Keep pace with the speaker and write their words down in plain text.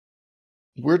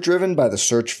We're driven by the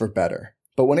search for better.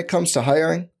 But when it comes to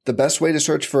hiring, the best way to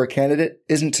search for a candidate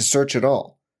isn't to search at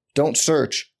all. Don't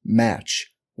search,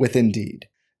 match with Indeed.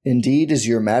 Indeed is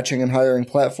your matching and hiring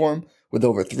platform with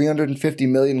over 350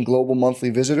 million global monthly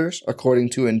visitors,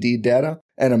 according to Indeed data,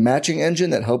 and a matching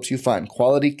engine that helps you find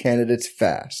quality candidates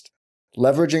fast.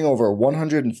 Leveraging over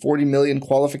 140 million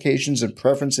qualifications and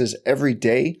preferences every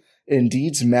day,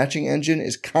 Indeed's matching engine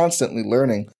is constantly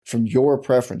learning from your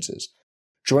preferences.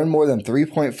 Join more than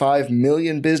 3.5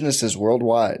 million businesses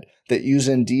worldwide that use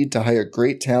Indeed to hire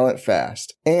great talent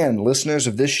fast. And listeners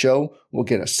of this show will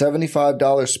get a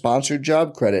 $75 sponsored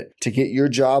job credit to get your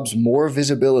jobs more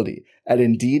visibility at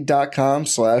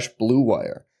Indeed.com/Blue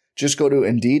Wire. Just go to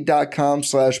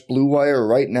Indeed.com/Blue Wire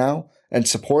right now and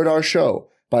support our show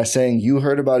by saying you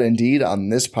heard about Indeed on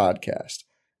this podcast.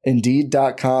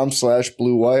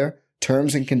 Indeed.com/Blue Wire.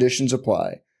 Terms and conditions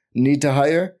apply. Need to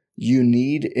hire? You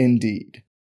need Indeed.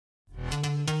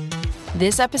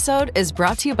 This episode is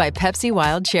brought to you by Pepsi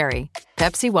Wild Cherry.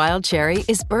 Pepsi Wild Cherry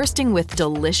is bursting with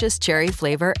delicious cherry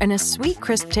flavor and a sweet,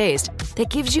 crisp taste that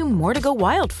gives you more to go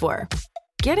wild for.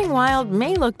 Getting wild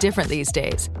may look different these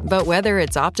days, but whether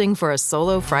it's opting for a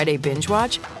solo Friday binge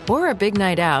watch or a big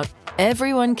night out,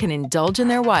 everyone can indulge in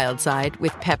their wild side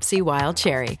with Pepsi Wild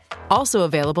Cherry. Also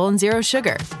available in Zero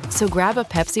Sugar. So grab a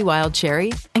Pepsi Wild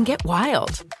Cherry and get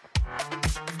wild.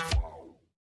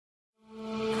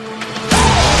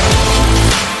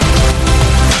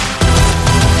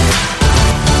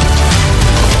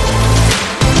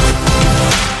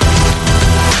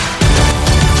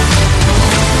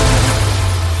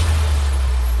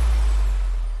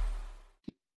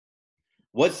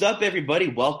 What's up, everybody?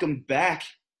 Welcome back.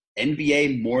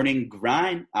 NBA Morning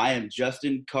Grind. I am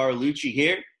Justin Carlucci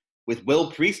here with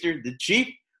Will Priester, the Chief.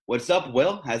 What's up,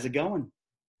 Will? How's it going?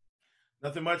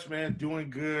 Nothing much, man.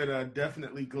 Doing good.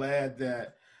 Definitely glad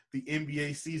that the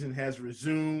NBA season has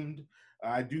resumed.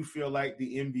 I do feel like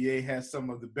the NBA has some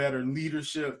of the better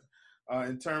leadership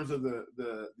in terms of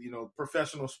the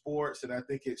professional sports, and I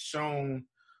think it's shown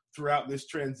throughout this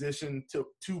transition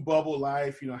to bubble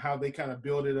life. How they kind of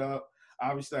build it up.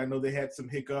 Obviously, I know they had some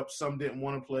hiccups. Some didn't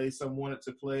want to play. Some wanted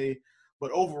to play. But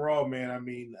overall, man,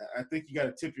 I think you got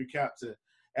to tip your cap to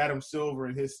Adam Silver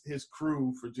and his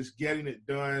crew for just getting it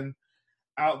done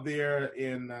out there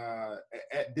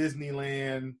at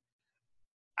Disneyland.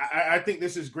 I think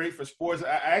this is great for sports.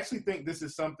 I actually think this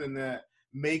is something that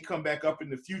may come back up in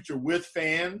the future with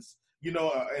fans,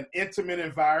 an intimate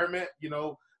environment.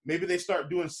 Maybe they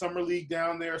start doing summer league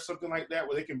down there or something like that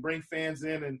where they can bring fans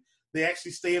in and they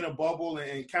actually stay in a bubble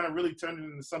and kind of really turn it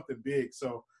into something big.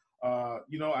 So, I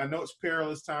know it's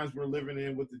perilous times we're living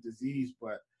in with the disease,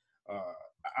 but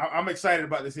I'm excited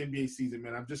about this NBA season,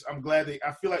 man. I'm glad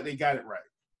I feel like they got it right.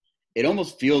 It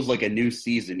almost feels like a new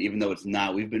season, even though it's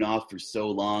not. We've been off for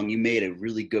so long. You made a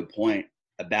really good point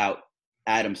about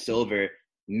Adam Silver.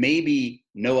 Maybe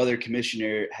no other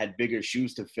commissioner had bigger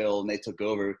shoes to fill and they took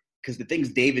over, because the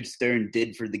things David Stern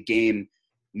did for the game,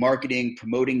 marketing,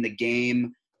 promoting the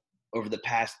game, over the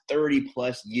past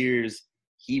 30-plus years,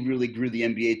 he really grew the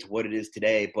NBA to what it is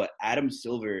today. But Adam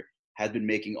Silver has been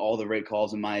making all the right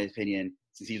calls, in my opinion,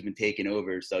 since he's been taken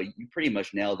over. So you pretty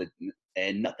much nailed it.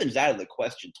 And nothing's out of the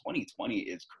question. 2020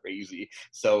 is crazy.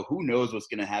 So who knows what's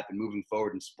going to happen moving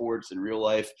forward in sports and real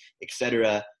life, et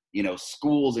cetera.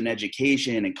 Schools and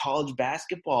education and college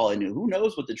basketball. And who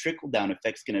knows what the trickle-down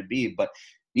effect's going to be. But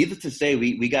needless to say,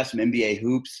 we got some NBA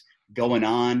hoops going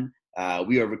on.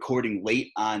 We are recording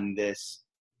late on this,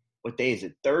 what day is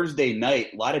it? Thursday night.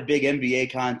 A lot of big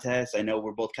NBA contests. I know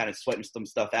we're both kind of sweating some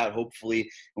stuff out.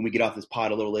 Hopefully, when we get off this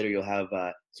pod a little later, you'll have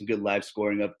some good live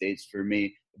scoring updates for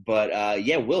me. But,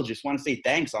 Will, just want to say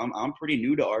thanks. I'm pretty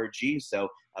new to RG, so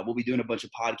we'll be doing a bunch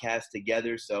of podcasts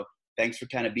together. So thanks for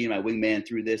kind of being my wingman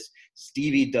through this.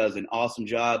 Stevie does an awesome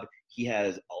job. He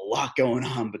has a lot going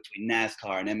on between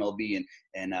NASCAR and MLB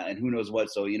and who knows what.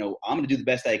 So, I'm going to do the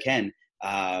best I can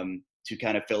to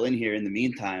kind of fill in here in the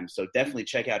meantime. So definitely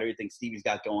check out everything Stevie's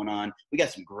got going on. We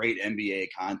got some great NBA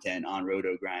content on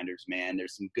Roto Grinders, man.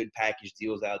 There's some good package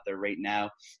deals out there right now.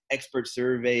 Expert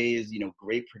surveys,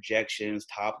 great projections,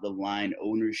 top of the line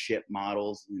ownership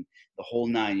models, and the whole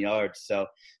 9 yards. So,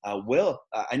 Will,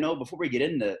 I know before we get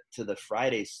into the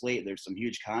Friday slate, there's some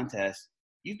huge contests.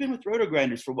 You've been with Roto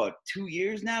Grinders for 2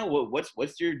 years now?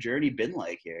 What's your journey been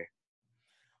like here?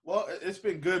 Well, it's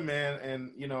been good, man.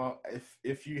 And,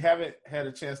 if you haven't had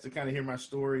a chance to kind of hear my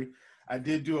story, I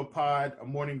did do a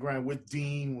morning grind with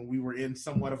Dean when we were in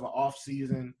somewhat of an off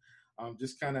season,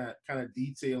 just kind of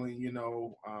detailing,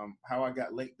 how I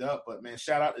got linked up. But, man,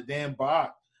 shout out to Dan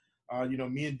Bach.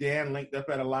 Me and Dan linked up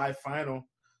at a live final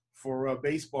for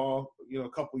baseball, a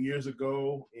couple years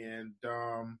ago. And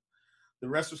the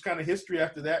rest was kind of history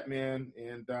after that, man.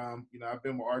 And, I've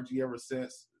been with RG ever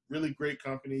since. Really great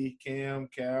company. Cam,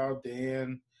 Cal,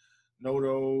 Dan,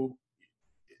 Noto,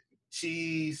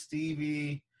 Cheese,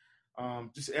 Stevie,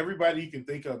 just everybody you can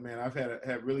think of, man. I've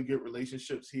had really good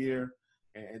relationships here,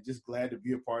 and just glad to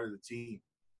be a part of the team.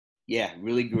 Yeah,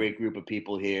 really great group of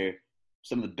people here.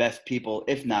 Some of the best people,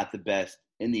 if not the best,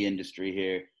 in the industry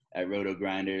here at Roto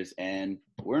Grinders, and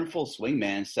we're in full swing,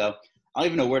 man. So I don't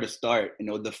even know where to start.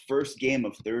 The first game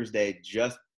of Thursday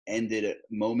just ended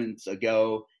moments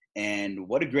ago, and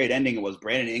what a great ending it was.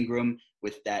 Brandon Ingram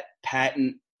with that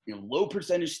patent, low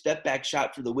percentage step back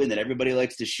shot for the win that everybody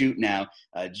likes to shoot now,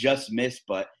 just missed,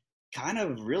 but kind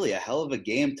of really a hell of a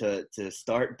game to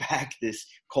start back this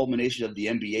culmination of the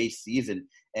NBA season.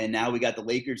 And now we got the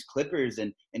Lakers Clippers,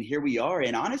 and here we are.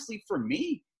 And honestly, for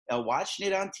me, watching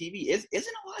it on TV isn't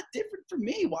a lot different for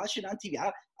me. Watching it on TV,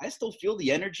 I still feel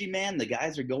the energy, man. The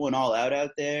guys are going all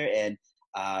out there. And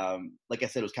like I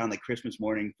said, it was kind of like Christmas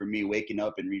morning for me, waking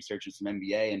up and researching some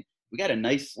NBA. And we got a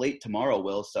nice slate tomorrow,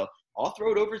 Will. So I'll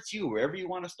throw it over to you. Wherever you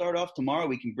want to start off tomorrow,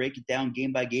 we can break it down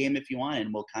game by game if you want,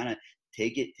 and we'll kind of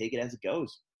take it as it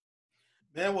goes.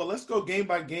 Yeah, well, let's go game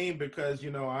by game because,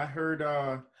 I heard,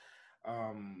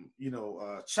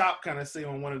 Chop kind of say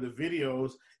on one of the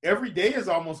videos, every day is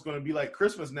almost going to be like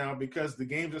Christmas now because the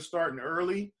games are starting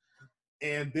early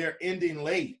and they're ending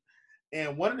late.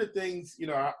 And one of the things,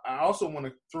 I also want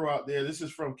to throw out there, this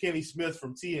is from Kenny Smith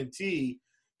from TNT.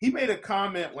 He made a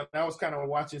comment when I was kind of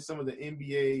watching some of the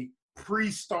NBA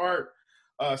pre-start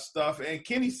stuff. And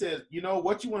Kenny said,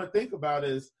 what you want to think about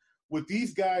is with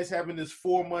these guys having this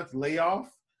 4-month layoff,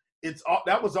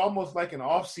 that was almost like an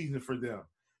off season for them.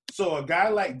 So a guy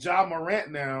like Ja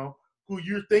Morant now, who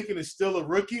you're thinking is still a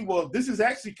rookie, well, this is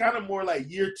actually kind of more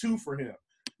like year 2 for him.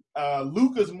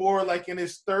 Luka's more like in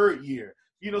his 3rd year.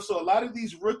 So a lot of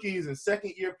these rookies and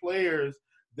second-year players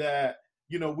that,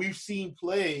 we've seen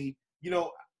play,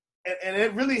 and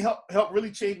it really helped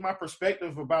really change my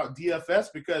perspective about DFS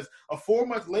because a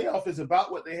 4-month layoff is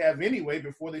about what they have anyway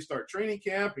before they start training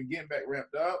camp and getting back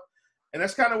ramped up. And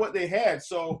that's kind of what they had.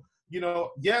 So,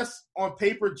 yes, on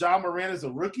paper, Ja Morant is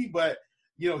a rookie, but,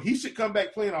 he should come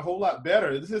back playing a whole lot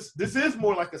better. This is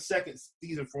more like a second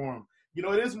season for him.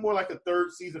 It is more like a 3rd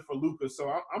season for Luka.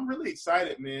 So I'm really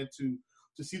excited, man, to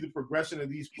see the progression of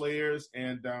these players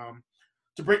and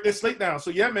to break this slate down.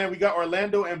 So, yeah, man, we got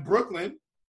Orlando and Brooklyn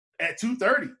at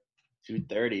 2:30.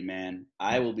 2:30, man.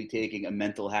 I will be taking a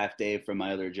mental half day from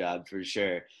my other job for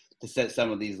sure to set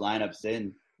some of these lineups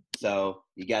in. So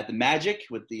you got the Magic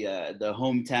with the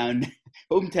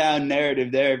hometown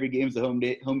narrative there. Every game's a home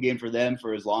game for them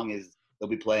for as long as they'll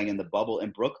be playing in the bubble.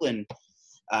 And Brooklyn,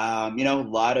 a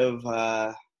lot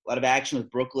of action with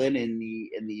Brooklyn in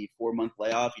the 4-month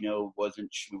layoff. We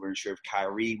weren't sure if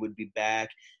Kyrie would be back.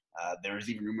 There was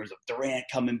even rumors of Durant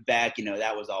coming back.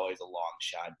 That was always a long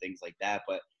shot, things like that.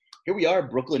 But here we are.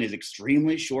 Brooklyn is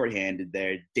extremely shorthanded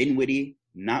there. Dinwiddie,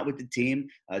 not with the team.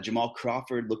 Jamal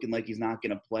Crawford looking like he's not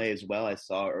going to play as well, I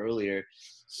saw earlier.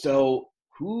 So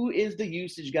who is the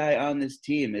usage guy on this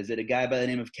team? Is it a guy by the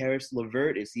name of Karis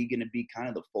LeVert? Is he going to be kind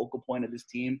of the focal point of this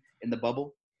team in the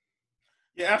bubble?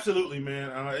 Yeah, absolutely,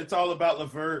 man. It's all about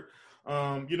LeVert.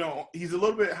 He's a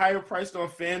little bit higher priced on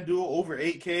FanDuel, over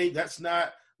 $8K. That's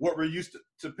not what we're used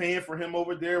to paying for him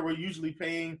over there. We're usually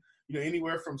paying,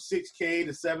 anywhere from $6K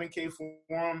to $7K for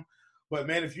him. But,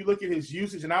 man, if you look at his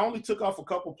usage, and I only took off a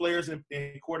couple players in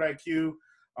Court IQ.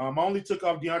 I only took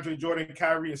off DeAndre Jordan,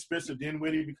 Kyrie, and Spencer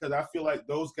Dinwiddie because I feel like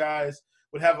those guys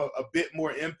would have a bit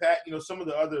more impact. Some of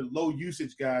the other low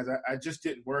usage guys I just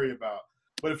didn't worry about.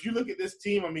 But if you look at this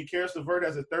team, Karis LeVert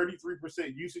has a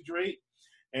 33% usage rate,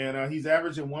 and he's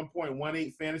averaging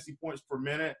 1.18 fantasy points per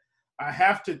minute. I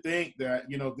have to think that,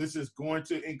 this is going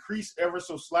to increase ever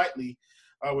so slightly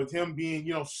with him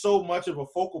being, so much of a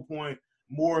focal point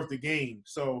more of the game.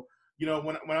 So,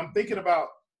 when I'm thinking about,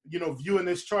 viewing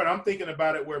this chart, I'm thinking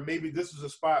about it where maybe this is a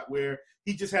spot where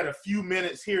he just had a few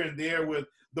minutes here and there with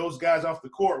those guys off the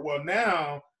court. Well,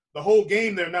 now the whole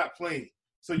game they're not playing.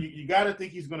 So you got to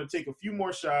think he's going to take a few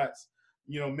more shots,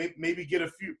 maybe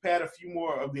pad a few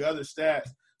more of the other stats.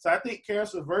 So I think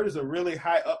Karis LeVert is a really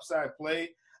high upside play.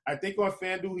 I think on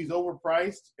FanDuel he's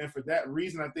overpriced, and for that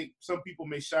reason, I think some people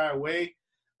may shy away.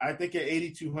 I think at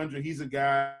 8,200, he's a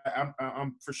guy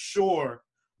I'm for sure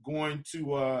going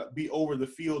to be over the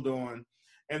field on.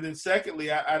 And then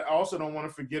secondly, I also don't want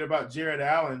to forget about Jared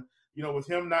Allen. With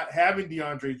him not having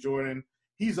DeAndre Jordan,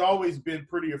 he's always been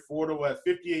pretty affordable at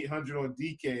 5,800 on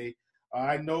DK.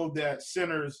 I know that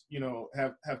centers,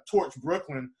 have torched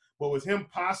Brooklyn, but with him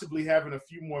possibly having a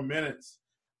few more minutes,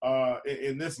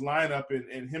 in this lineup,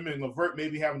 and him and LeVert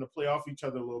maybe having to play off each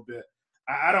other a little bit.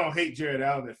 I don't hate Jared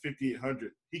Allen at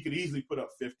 5,800. He could easily put up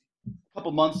 50. A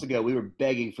couple months ago, we were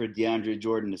begging for DeAndre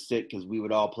Jordan to sit because we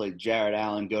would all play Jared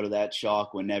Allen, go to that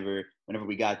chalk whenever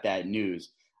we got that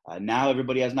news. Now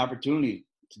everybody has an opportunity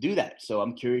to do that. So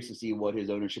I'm curious to see what his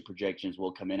ownership projections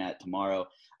will come in at tomorrow.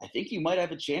 I think you might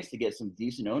have a chance to get some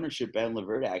decent ownership. Ben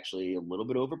LeVert, actually, a little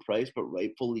bit overpriced, but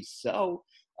rightfully so.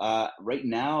 Right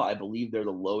now, I believe they're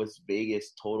the lowest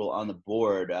Vegas total on the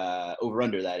board,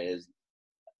 over-under that is.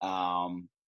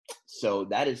 So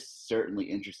that is certainly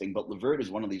interesting. But LeVert is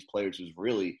one of these players who's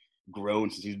really grown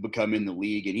since he's become in the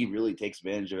league, and he really takes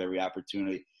advantage of every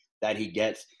opportunity that he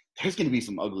gets. There's going to be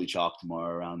some ugly chalk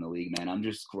tomorrow around the league, man. I'm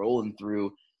just scrolling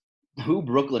through who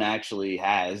Brooklyn actually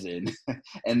has and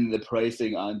the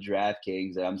pricing on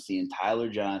DraftKings. And I'm seeing Tyler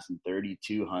Johnson,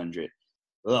 3,200.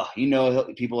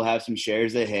 People have some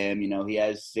shares of him. He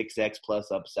has 6x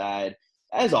plus upside,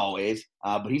 as always.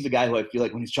 But he's a guy who I feel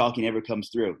like when his chalk never comes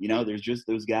through. There's just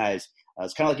those guys.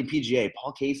 It's kind of like in PGA.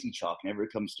 Paul Casey chalk never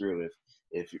comes through.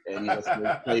 If any of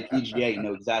us play PGA, you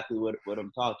know exactly what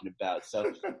I'm talking about.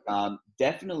 So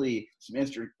definitely some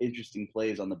interesting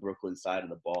plays on the Brooklyn side of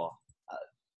the ball.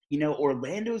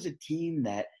 Orlando's a team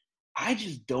that I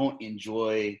just don't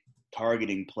enjoy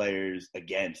targeting players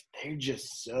against. They're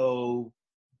just so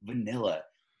vanilla.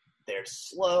 They're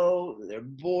slow. They're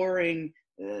boring.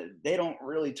 They don't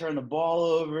really turn the ball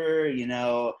over.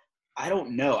 I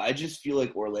don't know. I just feel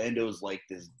like Orlando's like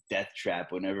this death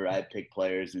trap whenever I pick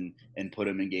players and put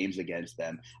them in games against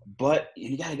them. But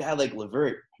you got a guy like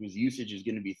LeVert, whose usage is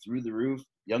going to be through the roof,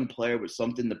 young player with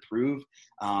something to prove.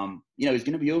 He's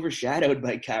going to be overshadowed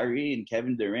by Kyrie and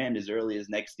Kevin Durant as early as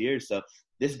next year. So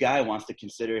this guy wants to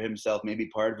consider himself maybe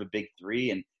part of a big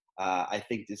three. And I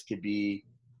think this could be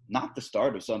not the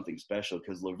start of something special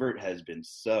because LeVert has been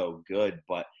so good,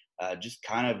 but just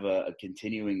kind of a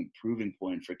continuing proving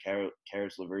point for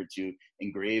Caris LeVert to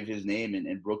engrave his name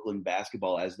in Brooklyn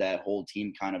basketball as that whole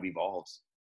team kind of evolves.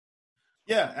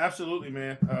 Yeah, absolutely,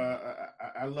 man.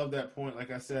 I love that point. Like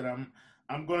I said,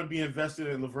 I'm going to be invested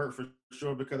in LeVert for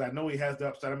sure because I know he has the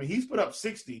upside. I mean, he's put up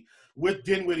 60 with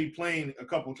Dinwiddie playing a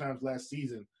couple times last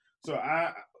season. So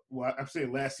I'm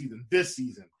saying last season, this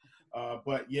season.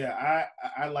 But yeah,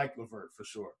 I like LeVert for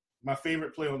sure. My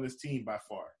favorite play on this team by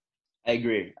far. I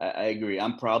agree.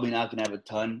 I'm probably not going to have a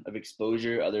ton of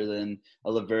exposure other than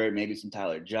a LeVert, maybe some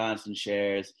Tyler Johnson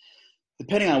shares.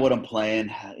 Depending on what I'm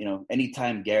playing,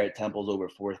 anytime Garrett Temple's over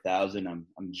 4,000, I'm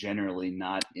generally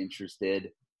not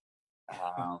interested.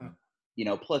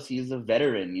 Plus he's a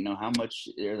veteran. How much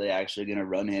are they actually going to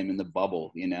run him in the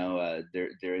bubble?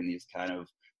 During these kind of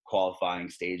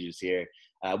qualifying stages here.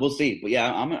 We'll see. But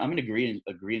yeah, I'm in agreement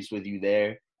with you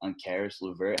there on Caris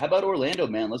LeVert. How about Orlando,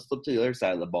 man? Let's flip to the other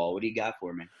side of the ball. What do you got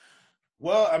for me?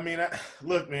 Well, I mean,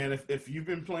 look, man, if you've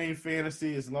been playing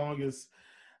fantasy as long as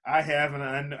I have,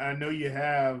 and I know you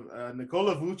have,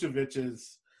 Nikola Vucevic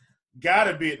has got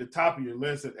to be at the top of your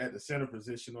list at the center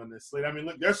position on this slate. I mean,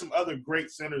 look, there's some other great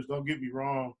centers, don't get me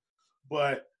wrong,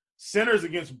 but centers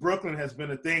against Brooklyn has been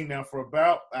a thing now for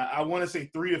about, I want to say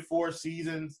 3 to 4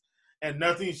 seasons, and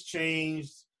nothing's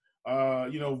changed.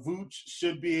 Vooch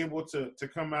should be able to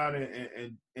come out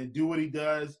and do what he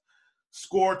does,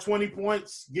 score 20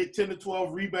 points, get 10 to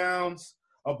 12 rebounds,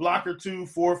 a block or 2,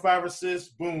 4 or 5 assists,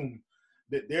 boom.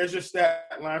 There's your stat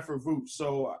line for Vooch.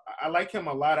 So I like him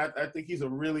a lot. I think he's a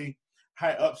really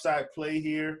high upside play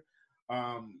here.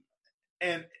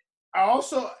 And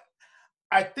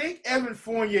I think Evan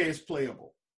Fournier is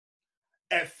playable.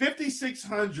 At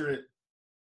 5,600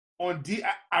 on D,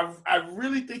 I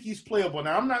really think he's playable.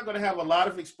 Now, I'm not going to have a lot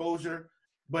of exposure,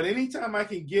 but anytime I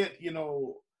can get,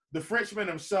 the Frenchman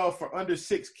himself for under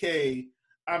 6K,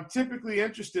 I'm typically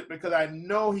interested because I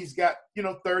know he's got,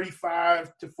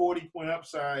 35 to 40 point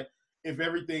upside if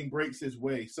everything breaks his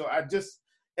way. So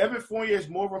Evan Fournier is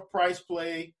more of a price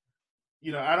play.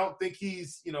 I don't think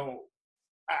he's,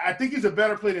 I think he's a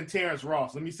better play than Terrence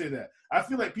Ross. Let me say that. I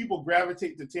feel like people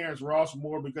gravitate to Terrence Ross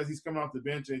more because he's coming off the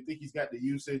bench and they think he's got the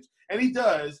usage. And he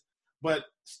does, but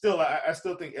still, I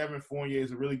still think Evan Fournier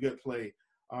is a really good play.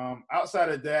 Outside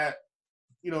of that,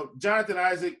 Jonathan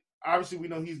Isaac, obviously we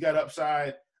know he's got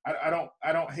upside. I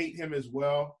don't hate him as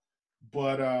well.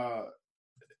 But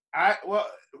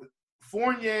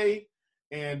Fournier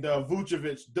and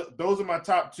Vucevic, those are my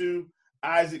top two.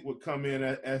 Isaac would come in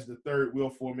as the third wheel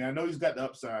for me. I know he's got the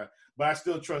upside, but I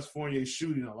still trust Fournier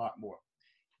shooting a lot more.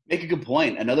 Make a good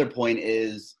point. Another point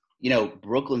is,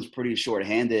 Brooklyn's pretty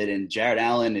short-handed, and Jared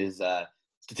Allen is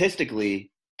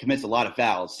statistically commits a lot of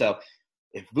fouls. So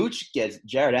if Vooch gets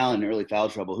Jared Allen in early foul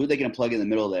trouble, who are they going to plug in the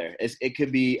middle there? It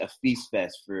could be a feast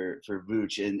fest for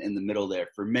Vooch in the middle there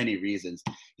for many reasons.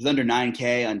 He's under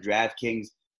 9K on DraftKings,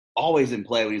 always in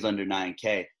play when he's under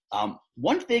 9K.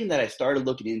 One thing that I started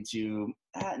looking into,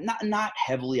 not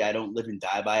heavily, I don't live and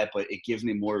die by it, but it gives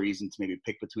me more reason to maybe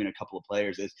pick between a couple of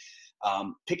players, is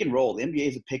pick and roll. The NBA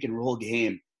is a pick and roll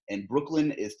game, and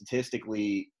Brooklyn is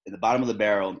statistically in the bottom of the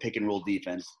barrel in pick and roll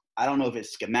defense. I don't know if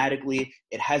it's schematically.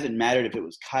 It hasn't mattered if it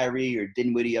was Kyrie or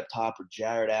Dinwiddie up top or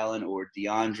Jared Allen or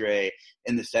DeAndre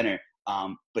in the center.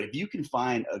 But if you can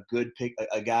find a good pick,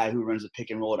 a guy who runs a pick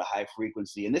and roll at a high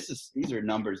frequency, and these are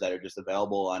numbers that are just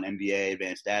available on NBA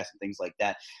advanced stats and things like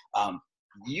that,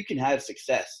 you can have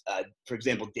success. For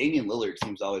example, Damian Lillard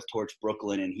seems to always torch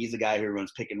Brooklyn, and he's a guy who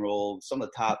runs pick and roll some of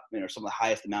the top, some of the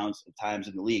highest amounts of times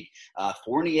in the league.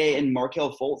 Fournier and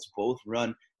Markelle Fultz both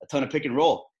run a ton of pick and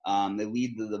roll. They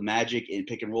lead the Magic in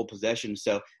pick and roll possession.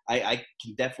 So I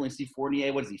can definitely see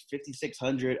Fournier. What is he,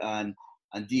 5,600 on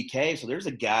DK? So there's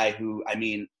a guy who,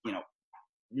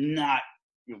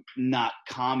 not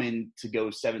common to go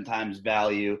 7 times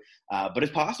value, but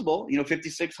it's possible.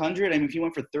 5,600. I mean, if you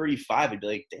went for 35, I'd be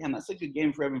like, damn, that's a good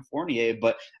game for Evan Fournier,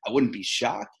 but I wouldn't be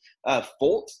shocked.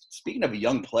 Fultz, speaking of a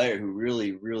young player who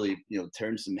really, really,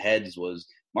 turned some heads, was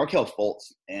Markelle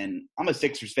Fultz. And I'm a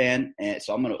Sixers fan, and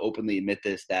so I'm going to openly admit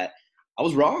this, that I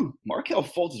was wrong. Markelle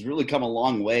Fultz has really come a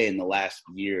long way in the last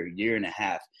year and a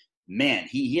half. Man,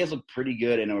 he has looked pretty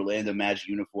good in Orlando Magic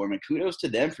uniform, and kudos to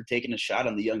them for taking a shot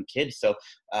on the young kids. So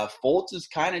Fultz is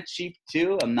kind of cheap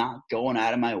too. I'm not going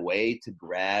out of my way to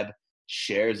grab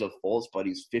shares of Fultz, but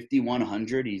he's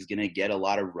 5,100. He's going to get a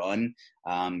lot of run,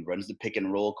 runs the pick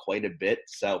and roll quite a bit.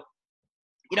 So,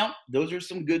 those are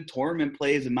some good tournament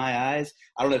plays in my eyes.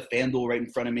 I don't have FanDuel right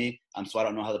in front of me, so I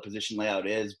don't know how the position layout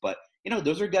is, but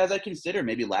those are guys I consider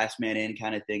maybe last man in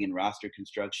kind of thing in roster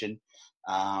construction.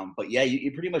 But yeah,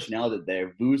 you pretty much nailed it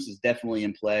there. Vooch is definitely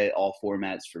in play all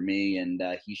formats for me, and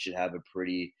he should have a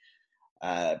pretty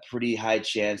high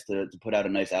chance to put out a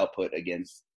nice output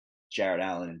against Jared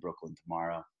Allen in Brooklyn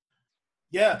tomorrow.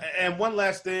 Yeah, and one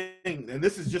last thing, and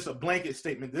this is just a blanket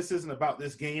statement. This isn't about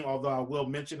this game, although I will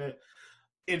mention it.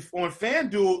 On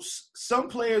FanDuel, some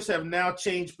players have now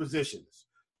changed positions.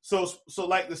 So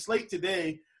like the slate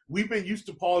today, we've been used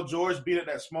to Paul George being at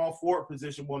that small forward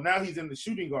position. Well, now he's in the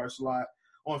shooting guard slot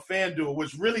on FanDuel,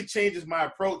 which really changes my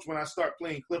approach when I start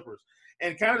playing Clippers.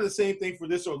 And kind of the same thing for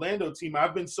this Orlando team.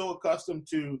 I've been so accustomed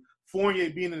to Fournier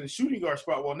being in the shooting guard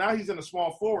spot. Well, now he's in a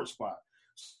small forward spot.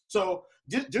 So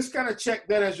just kind of check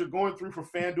that as you're going through for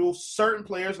FanDuel. Certain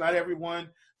players, not everyone,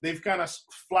 they've kind of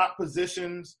flopped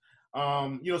positions.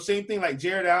 Same thing like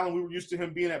Jared Allen. We were used to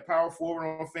him being at power forward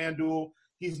on FanDuel.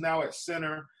 He's now at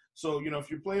center. So, if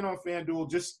you're playing on FanDuel,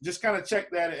 just kind of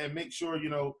check that and make sure, you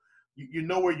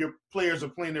know where your players are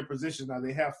playing their positions. Now,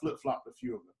 they have flip-flopped a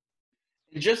few of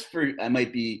them. Just I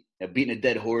might be beating a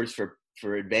dead horse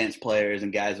for advanced players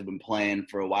and guys who have been playing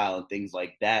for a while and things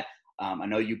like that. I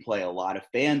know you play a lot of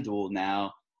FanDuel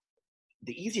now.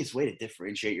 The easiest way to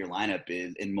differentiate your lineup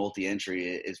is in multi-entry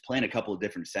is playing a couple of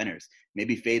different centers,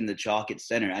 maybe fading the chalk at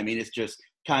center. I mean, it's just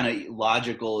kind of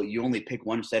logical. You only pick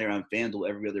one center on FanDuel,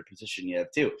 every other position you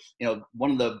have two. One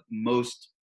of the most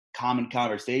common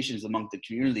conversations among the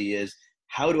community is,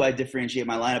 how do I differentiate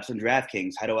my lineups on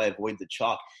DraftKings? How do I avoid the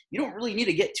chalk? You don't really need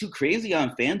to get too crazy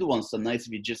on FanDuel on some nights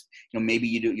if you just, maybe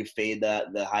you fade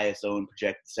the highest owned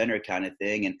projected center kind of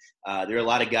thing. And there are a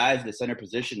lot of guys in the center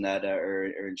position that are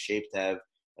in shape to have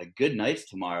good nights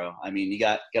tomorrow. I mean, you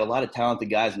got a lot of talented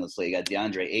guys in the slate. You got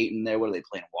DeAndre Ayton there. What are they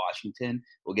playing? Washington.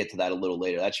 We'll get to that a little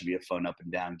later. That should be a fun up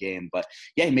and down game. But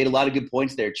yeah, he made a lot of good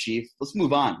points there, Chief. Let's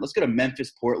move on. Let's go to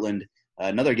Memphis, Portland.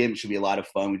 Another game that should be a lot of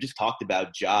fun. We just talked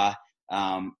about Ja.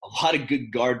 A lot of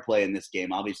good guard play in this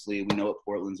game. Obviously, we know what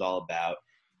Portland's all about.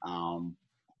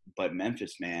 But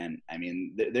Memphis, man, I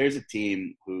mean, there's a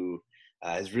team who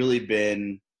has really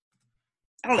been,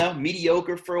 I don't know,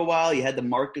 mediocre for a while. You had the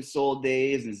Marc Gasol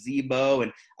days and Zebo,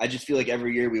 and I just feel like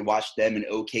every year we watch them in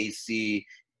OKC,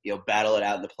 battle it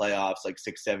out in the playoffs like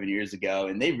 6-7 years ago,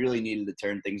 and they really needed to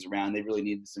turn things around. They really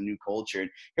needed some new culture. And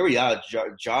here we are,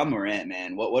 Ja Morant,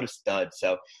 man, what a stud.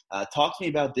 So talk to me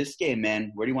about this game,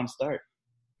 man. Where do you want to start?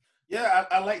 Yeah,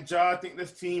 I like Ja. I think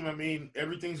this team, I mean,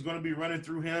 everything's going to be running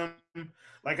through him.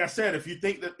 Like I said, if you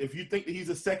think that he's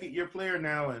a second-year player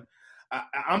now, and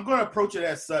I'm going to approach it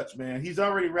as such, man. He's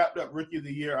already wrapped up Rookie of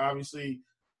the Year, obviously.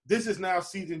 This is now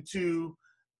season 2.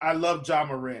 I love Ja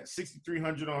Morant,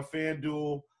 6,300 on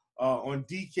FanDuel. On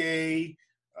DK,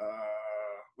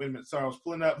 wait a minute, sorry, I was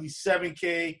pulling up. He's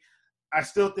 7K. I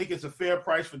still think it's a fair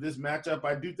price for this matchup.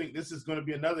 I do think this is going to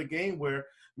be another game where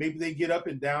maybe they get up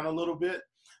and down a little bit.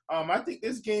 I think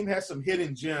this game has some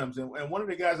hidden gems, and one of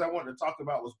the guys I wanted to talk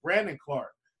about was Brandon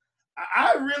Clark.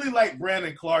 I really like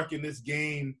Brandon Clark in this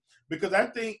game because I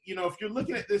think, if you're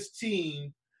looking at this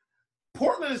team,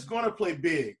 Portland is going to play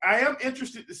big. I am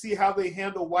interested to see how they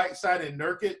handle Whiteside and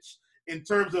Nurkic in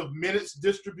terms of minutes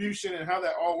distribution and how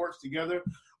that all works together.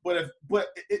 But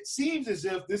it seems as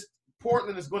if this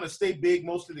Portland is going to stay big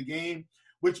most of the game,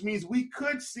 which means we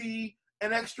could see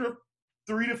an extra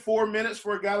 3 to 4 minutes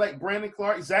for a guy like Brandon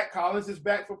Clark. Zach Collins is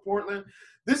back for Portland.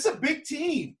 This is a big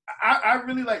team. I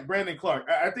really like Brandon Clark.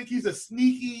 I think he's a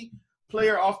sneaky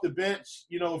player off the bench.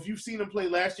 If you've seen him play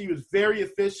last year, he was very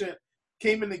efficient.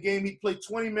 Came in the game, he played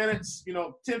 20 minutes,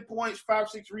 10 points, 5,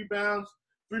 6 rebounds,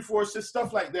 3, 4 assists,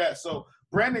 stuff like that. So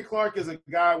Brandon Clark is a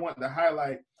guy I want to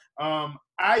highlight.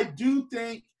 I do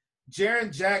think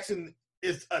Jaren Jackson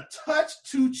is a touch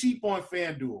too cheap on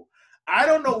FanDuel. I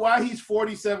don't know why he's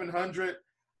 $4,700.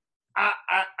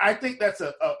 I think that's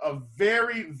a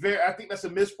very, very – I think that's a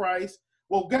misprice.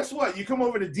 Well, guess what? You come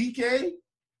over to DK,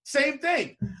 same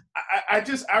thing. I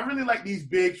really like these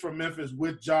bigs from Memphis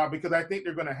with Ja because I think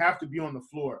they're going to have to be on the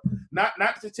floor.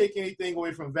 Not to take anything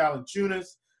away from Valanciunas,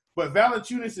 but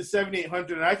Valanciunas is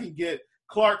 $7,800, and I can get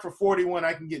Clark for $41.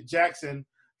 I can get Jackson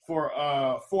for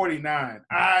 $49.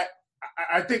 I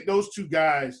think those two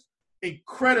guys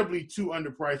incredibly too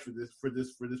underpriced for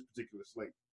this particular slate.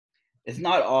 It's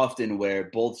not often where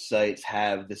both sites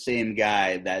have the same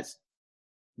guy that's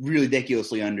really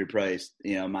ridiculously underpriced,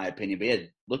 in my opinion. But yeah,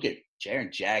 look at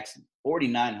Jaren Jackson,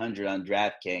 $4,900 on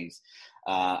DraftKings.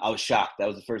 I was shocked. That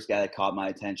was the first guy that caught my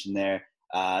attention there.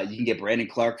 You can get Brandon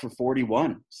Clark for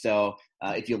 $41. So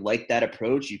if you like that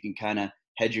approach, you can kind of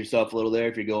hedge yourself a little there.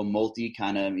 If you're going multi,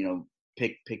 kind of,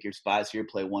 pick your spots here,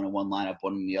 play one-on-one lineup,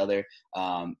 one on the other.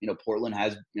 Portland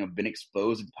has, been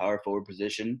exposed at the power forward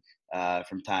position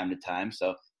from time to time.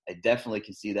 So I definitely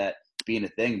can see that being a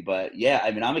thing. But yeah,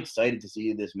 I'm excited to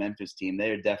see this Memphis team.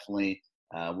 They're definitely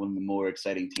one of the more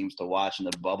exciting teams to watch in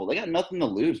the bubble. They got nothing to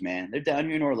lose, man. They're down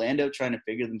here in Orlando trying to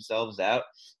figure themselves out.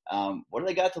 What do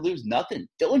they got to lose? Nothing.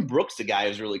 Dillon Brooks, the guy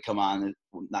who's really come on,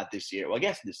 not this year. Well, I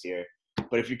guess this year.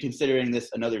 But if you're considering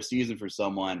this another season for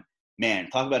someone, man,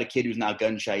 talk about a kid who's not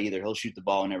gun shy either. He'll shoot the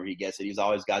ball whenever he gets it. He's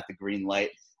always got the green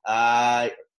light.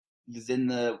 He's in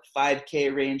the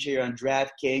 5K range here on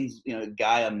DraftKings. A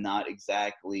guy I'm not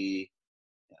exactly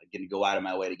going to go out of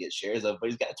my way to get shares of, but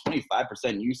he's got a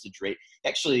 25% usage rate.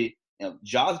 Actually,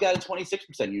 Ja's got a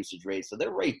 26% usage rate, so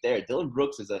they're right there. Dillon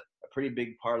Brooks is a pretty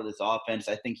big part of this offense.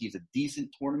 I think he's a decent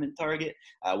tournament target.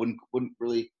 I wouldn't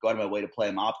really go out of my way to play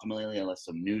him optimally unless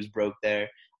some news broke there.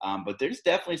 But there's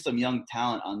definitely some young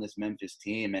talent on this Memphis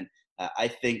team, and I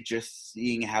think just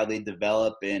seeing how they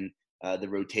develop in the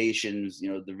rotations,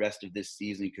 the rest of this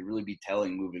season could really be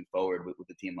telling moving forward with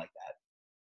a team like that.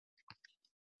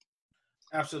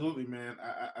 Absolutely, man.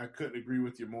 I couldn't agree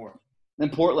with you more. Then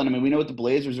Portland, we know what the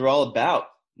Blazers are all about.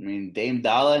 Dame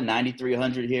Dalla,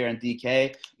 9,300 here on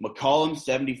DK. McCollum,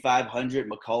 7,500.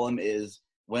 McCollum is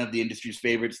one of the industry's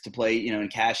favorites to play, in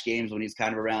cash games when he's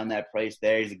kind of around that price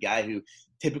there. He's a guy who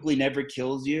typically never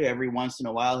kills you. Every once in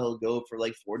a while, he'll go for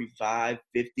like 45,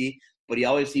 50, but he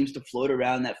always seems to float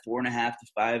around that 4.5 to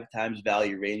 5 times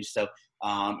value range. So,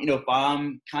 if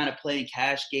I'm kind of playing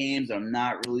cash games, I'm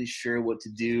not really sure what to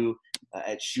do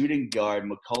at shooting guard.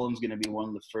 McCollum's going to be one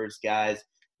of the first guys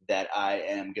that I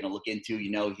am going to look into.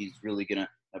 He's really going to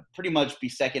pretty much be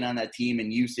second on that team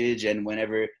in usage, and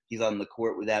whenever he's on the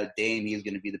court without Dame, he's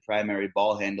going to be the primary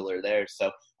ball handler there.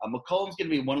 So McCollum's going to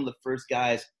be one of the first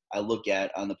guys I look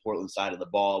at on the Portland side of the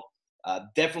ball.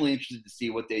 Definitely interested to see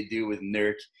what they do with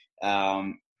Nurk,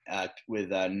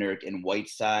 Nurk and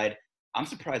Whiteside. I'm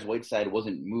surprised Whiteside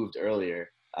wasn't moved earlier,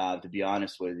 to be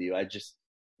honest with you. I just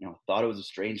thought it was a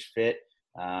strange fit.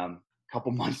 A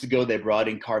couple months ago, they brought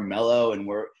in Carmelo, and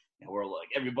we're like,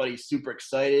 everybody's super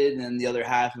excited, and then the other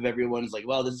half of everyone is like,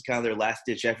 well, this is kind of their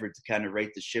last-ditch effort to kind of right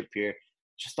the ship here.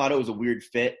 Just thought it was a weird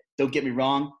fit. Don't get me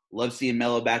wrong. Love seeing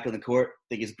Melo back on the court.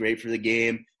 Think it's great for the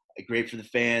game, great for the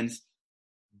fans.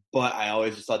 But I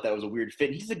always just thought that was a weird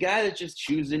fit. He's a guy that just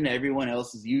chews into everyone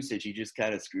else's usage. He just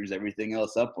kind of screws everything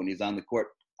else up when he's on the court.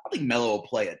 I think Melo will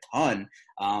play a ton,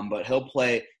 but he'll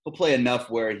play enough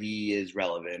where he is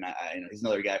relevant. He's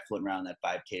another guy floating around that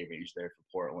 5K range there for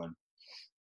Portland.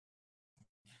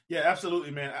 Yeah,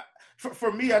 absolutely, man.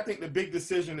 For me, I think the big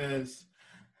decision is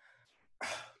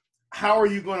how are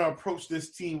you going to approach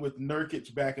this team with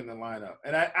Nurkic back in the lineup?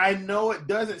 And I know it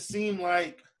doesn't seem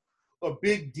like a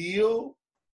big deal,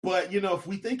 but, if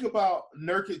we think about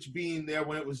Nurkic being there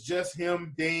when it was just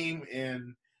him, Dame,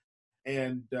 and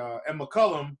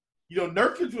McCollum,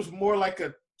 Nurkic was more like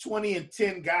a 20 and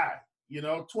 10 guy,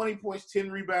 20 points, 10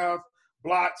 rebounds,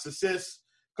 blocks, assists,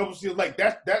 couple steals. Like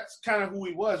that's kind of who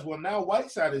he was. Well, now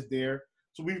Whiteside is there,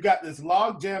 so we've got this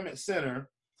log jam at center.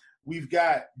 We've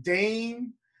got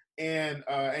Dame and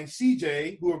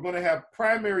CJ, who are going to have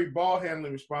primary ball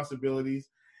handling responsibilities,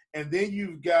 and then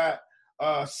you've got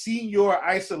senior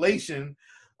isolation,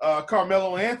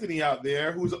 Carmelo Anthony out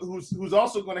there, who's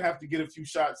also going to have to get a few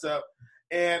shots up.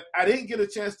 And I didn't get a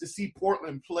chance to see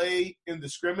Portland play in the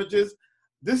scrimmages.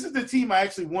 This is the team I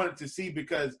actually wanted to see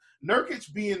because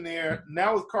Nurkic being there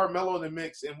now with Carmelo in the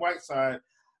mix and Whiteside,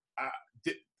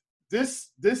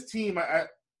 this team,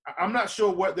 I'm not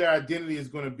sure what their identity is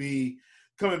going to be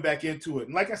coming back into it.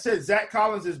 And like I said, Zach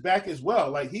Collins is back as well.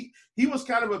 Like he was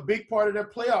kind of a big part of their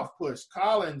playoff push.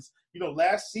 Collins,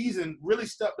 last season really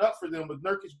stepped up for them with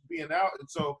Nurkic being out. And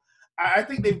so I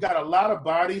think they've got a lot of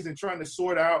bodies, and trying to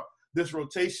sort out this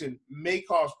rotation may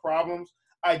cause problems.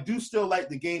 I do still like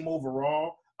the game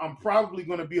overall. I'm probably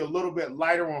going to be a little bit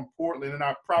lighter on Portland, and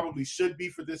I probably should be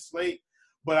for this slate.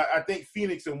 But I think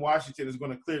Phoenix and Washington is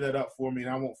going to clear that up for me,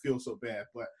 and I won't feel so bad.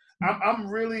 But I'm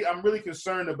really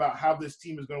concerned about how this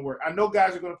team is going to work. I know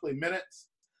guys are going to play minutes,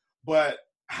 but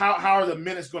how are the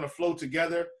minutes going to flow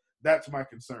together? That's my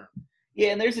concern. Yeah,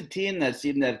 and there's a team that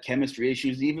seemed to have chemistry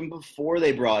issues even before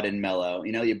they brought in Melo.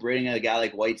 You bring a guy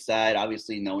like Whiteside.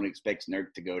 Obviously, no one expects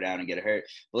Nurk to go down and get hurt.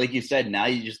 But like you said, now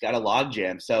you just got a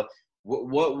logjam. So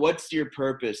what's your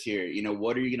purpose here?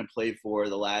 What are you going to play for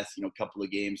the last couple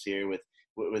of games here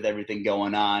with everything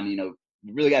going on?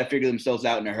 Really got to figure themselves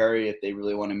out in a hurry if they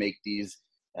really want to make these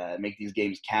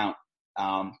games count.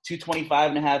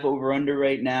 225.5 over under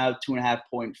right now, 2.5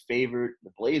 point favorite.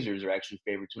 The Blazers are actually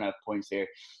favored 2.5 points here.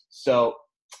 So,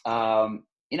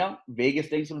 Vegas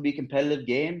thinks it'll be a competitive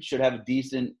game. Should have a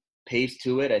decent pace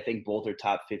to it. I think both are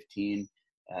top 15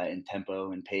 in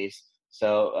tempo and pace.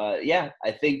 So,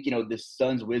 I think, this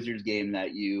Suns-Wizards game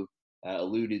that you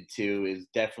alluded to is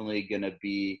definitely going to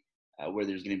be where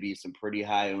there's going to be some pretty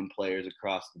high-owned players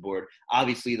across the board.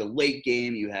 Obviously, the late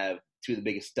game, you have two of the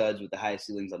biggest studs with the highest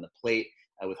ceilings on the plate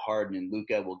with Harden and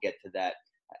Luka. We'll get to that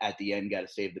at the end. Got to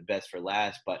save the best for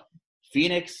last. But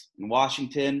Phoenix and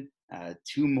Washington,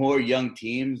 two more young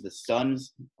teams. The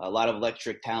Suns, a lot of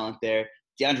electric talent there.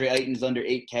 DeAndre Ayton's under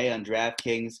 8K on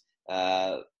DraftKings,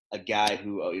 a guy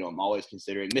who I'm always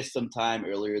considering. Missed some time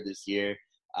earlier this year.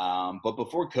 But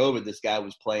before COVID, this guy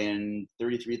was playing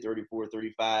 33, 34,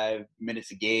 35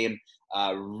 minutes a game.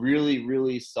 Really,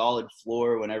 really solid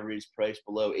floor whenever he's priced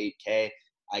below 8K.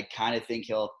 I kind of think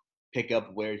he'll pick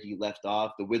up where he left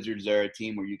off. The Wizards are a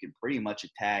team where you can pretty much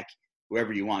attack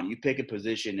whoever you want. You pick a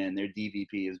position, and their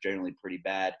DVP is generally pretty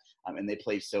bad, and they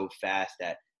play so fast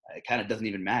that it kind of doesn't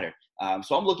even matter.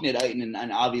 So I'm looking at Ayton,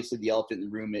 and obviously the elephant in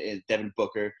the room is Devin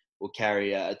Booker will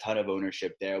carry a ton of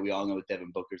ownership there. We all know what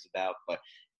Devin Booker's about, but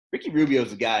Ricky Rubio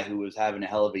is a guy who was having a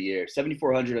hell of a year.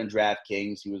 7,400 on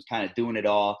DraftKings. He was kind of doing it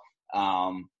all,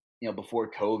 before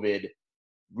COVID.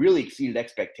 Really exceeded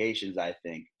expectations, I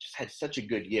think. Just had such a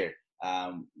good year.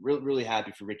 Really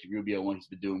happy for Ricky Rubio and what he's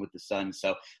been doing with the Suns.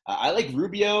 So I like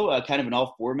Rubio kind of in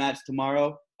all formats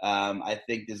tomorrow. I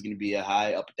think there's going to be a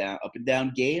high up and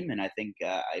down game, and I think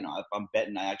if I'm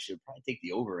betting, I actually would probably take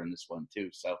the over in this one too.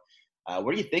 So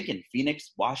what are you thinking?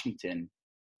 Phoenix, Washington.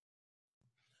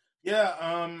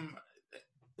 Yeah,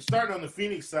 starting on the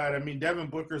Phoenix side, Devin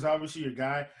Booker's obviously your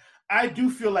guy. I do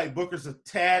feel like Booker's a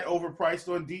tad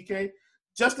overpriced on DK,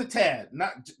 just a tad,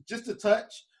 not just a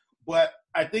touch. But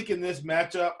I think in this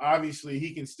matchup, obviously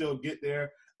he can still get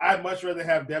there. I'd much rather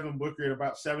have Devin Booker at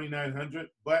about 7,900,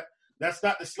 but that's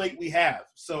not the slate we have.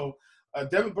 So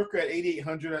Devin Booker at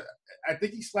 8,800, I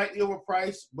think he's slightly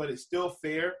overpriced, but it's still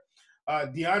fair.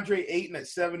 DeAndre Ayton at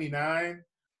 79.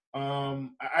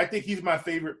 I think he's my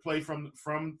favorite play from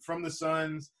the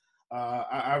Suns.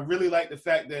 I really like the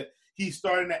fact that he's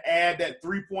starting to add that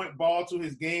 3-point ball to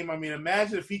his game.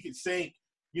 Imagine if he could sink,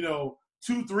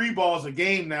 2-3 balls a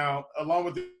game now, along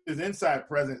with his inside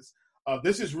presence.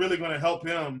 This is really going to help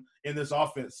him in this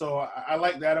offense. So I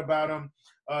like that about him.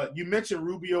 You mentioned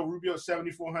Rubio at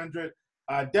 7,400.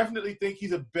 I definitely think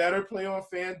he's a better play on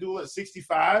FanDuel at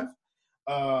 65.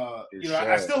 Sure.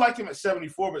 I still like him at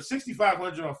 74, but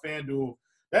 6,500 on FanDuel,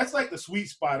 that's like the sweet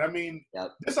spot.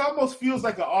 Yep. This almost feels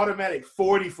like an automatic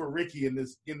 40 for Ricky in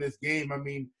this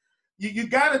game. You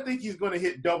got to think he's going to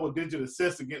hit double-digit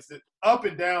assists against it, up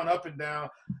and down, up and down.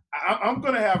 I'm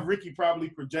going to have Ricky probably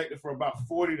projected for about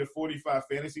 40 to 45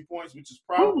 fantasy points, which is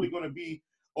probably going to be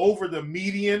over the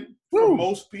median for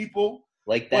most people.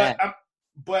 Like that.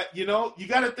 But you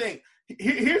got to think.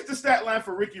 Here's the stat line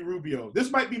for Ricky Rubio.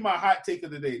 This might be my hot take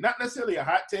of the day. Not necessarily a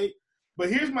hot take, but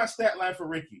here's my stat line for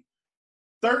Ricky.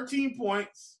 13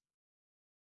 points,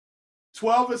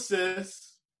 12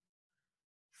 assists,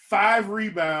 5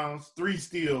 rebounds, 3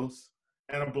 steals,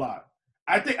 and a block.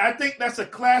 I think that's a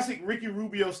classic Ricky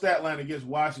Rubio stat line against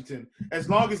Washington, as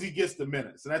long as he gets the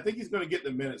minutes. And I think he's going to get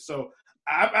the minutes. So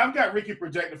I've got Ricky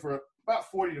projected for about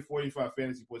 40 to 45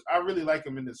 fantasy points. I really like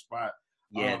him in this spot.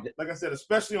 Yeah, like I said,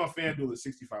 especially on FanDuel at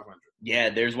 6,500. Yeah,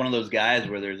 there's one of those guys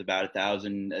where there's about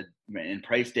 1,000 in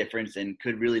price difference and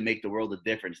could really make the world of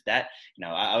difference. That,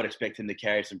 I would expect him to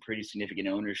carry some pretty significant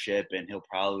ownership, and he'll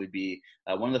probably be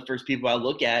one of the first people I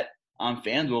look at on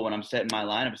FanDuel when I'm setting my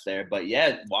lineups there. But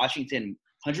yeah, Washington,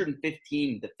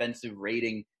 115 defensive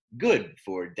rating, good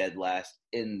for dead last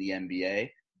in the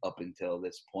NBA up until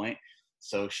this point.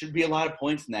 So should be a lot of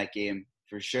points in that game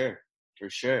for sure.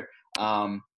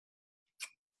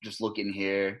 Just looking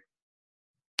here.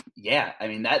 Yeah, I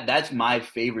mean, that's my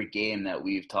favorite game that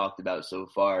we've talked about so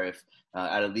far. If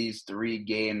out of these 3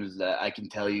 games, I can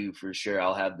tell you for sure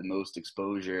I'll have the most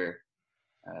exposure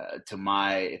to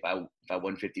if I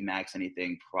 150 max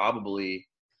anything, probably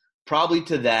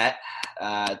to that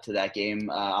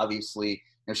game. Obviously,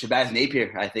 Shabazz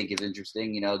Napier I think is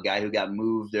interesting. A guy who got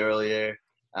moved earlier,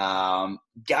 guy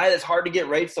that's hard to get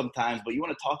right sometimes. But you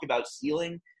want to talk about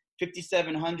ceiling?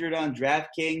 5,700 on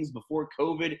DraftKings before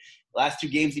COVID. Last 2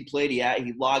 games he played,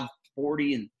 he logged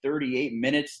 40 and 38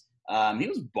 minutes. He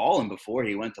was balling before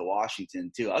he went to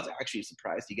Washington too. I was actually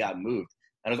surprised he got moved.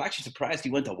 I was actually surprised he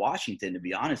went to Washington, to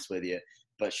be honest with you.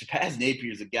 But Shabazz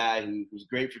Napier is a guy who's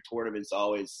great for tournaments,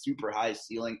 always super high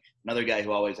ceiling. Another guy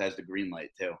who always has the green light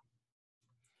too.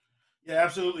 Yeah,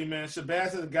 absolutely, man.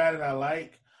 Shabazz is a guy that I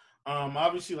like.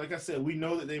 Obviously, like I said, we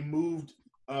know that they moved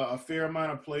a fair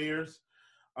amount of players.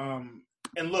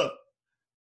 And look,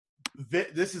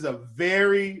 this is a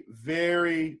very,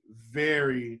 very,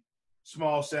 very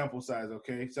small sample size,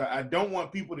 okay? So I don't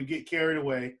want people to get carried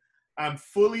away. I'm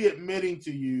fully admitting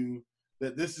to you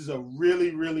that this is a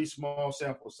really, really small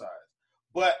sample size.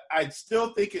 But I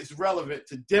still think it's relevant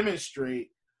to demonstrate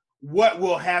what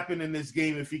will happen in this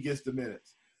game if he gets the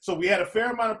minutes. So we had a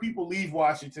fair amount of people leave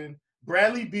Washington.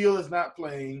 Bradley Beal is not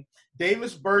playing.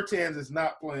 Davis Bertans is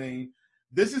not playing.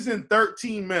 This is in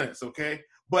 13 minutes, okay?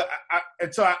 But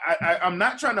I'm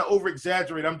not trying to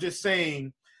over-exaggerate. I'm just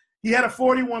saying he had a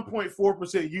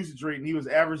 41.4% usage rate, and he was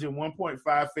averaging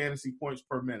 1.5 fantasy points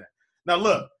per minute. Now,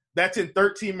 look, that's in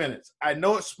 13 minutes. I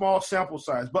know it's small sample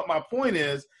size, but my point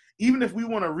is, even if we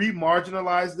want to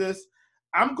remarginalize this,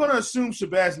 I'm going to assume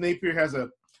Shabazz Napier has a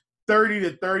 30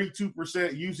 to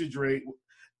 32% usage rate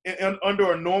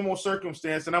under a normal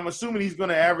circumstance, and I'm assuming he's going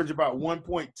to average about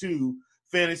 1.2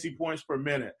 fantasy points per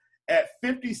minute. At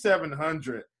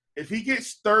 5,700, if he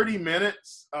gets 30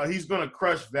 minutes, he's going to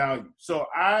crush value. So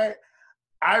I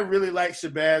really like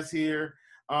Shabazz here.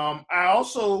 I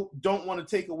also don't want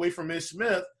to take away from Ish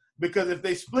Smith, because if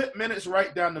they split minutes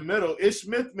right down the middle, Ish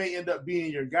Smith may end up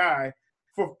being your guy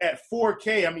at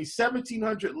 4K. I mean,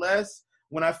 1,700 less,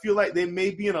 when I feel like they may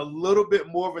be in a little bit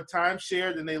more of a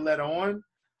timeshare than they let on.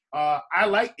 I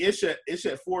like Ish at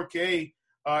 4K.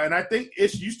 And I think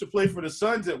Ish used to play for the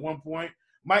Suns at one point.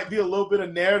 Might be a little bit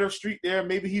of narrative streak there.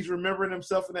 Maybe he's remembering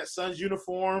himself in that Suns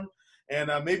uniform, and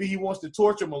maybe he wants to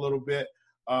torch him a little bit.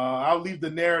 I'll leave the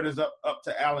narratives up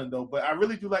to Allen, though. But I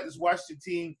really do like this Washington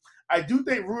team. I do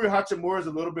think Rui Hachimura is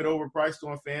a little bit overpriced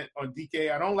on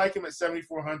DK. I don't like him at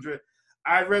 7,400.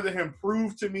 I'd rather him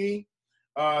prove to me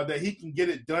that he can get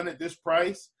it done at this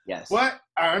price. Yes. But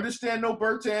I understand no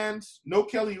Bertans, no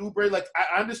Kelly Oubre. Like,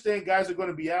 I understand guys are going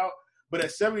to be out. But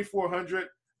at 7,400,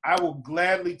 I will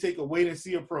gladly take a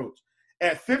wait-and-see approach.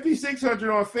 At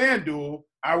 5,600 on FanDuel,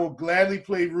 I will gladly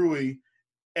play Rui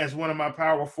as one of my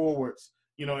power forwards,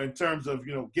 in terms of,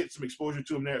 get some exposure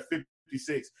to him there at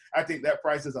 56. I think that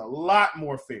price is a lot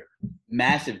more fair.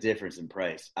 Massive difference in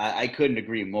price. I couldn't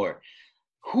agree more.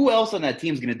 Who else on that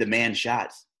team is going to demand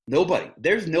shots? Nobody.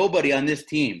 There's nobody on this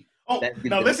team. Oh,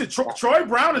 now listen, Troy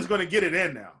Brown is going to get it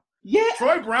in now. Yeah.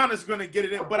 Troy Brown is going to get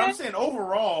it in. But I'm saying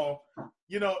overall,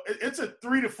 it's a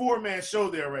 3 to 4 man show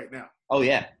there right now. Oh,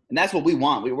 yeah. And that's what we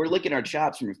want. We're licking our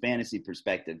chops from a fantasy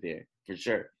perspective here, for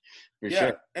sure.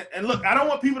 Sure. And look, I don't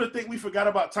want people to think we forgot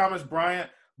about Thomas Bryant,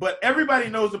 but everybody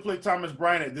knows to play Thomas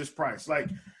Bryant at this price. Like,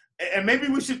 and maybe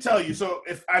we should tell you. So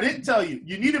if I didn't tell you,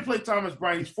 you need to play Thomas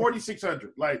Bryant. He's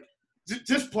 4,600. Like,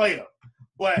 just play him.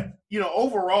 But,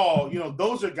 overall,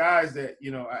 those are guys that,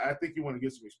 I think you want to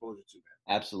get some exposure to,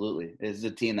 man. Absolutely. This is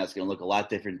a team that's going to look a lot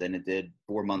different than it did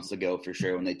 4 months ago, for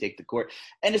sure, when they take the court.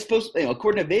 And it's supposed to,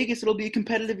 according to Vegas, it'll be a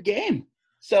competitive game.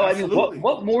 So, absolutely. I mean,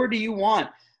 what more do you want?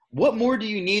 What more do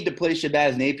you need to play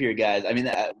Shabazz Napier, guys? I mean,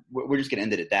 we're just going to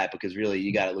end it at that, because really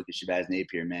you got to look at Shabazz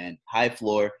Napier, man. High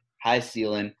floor, high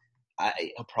ceiling.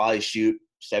 He'll probably shoot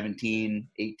 17,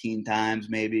 18 times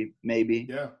maybe.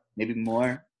 Yeah. Maybe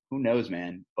more. who knows,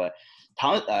 man? But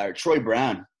Troy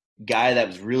Brown, guy that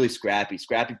was really scrappy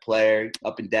player,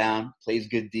 up and down, plays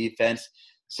good defense.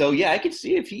 So, yeah, I could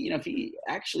see if he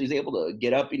actually is able to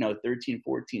get up, 13,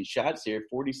 14 shots here,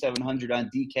 4,700 on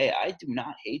DK. I do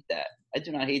not hate that. I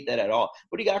do not hate that at all.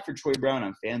 What do you got for Troy Brown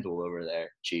on FanDuel over there,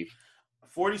 Chief?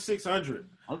 4,600.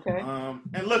 Okay.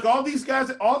 And look, all these guys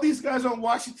on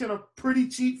Washington are pretty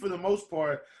cheap for the most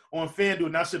part on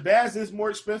FanDuel. Now, Shabazz is more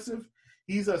expensive.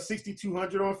 He's a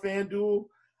 6,200 on FanDuel.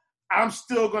 I'm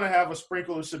still going to have a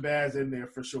sprinkle of Shabazz in there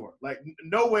for sure. Like,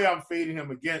 no way I'm fading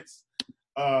him against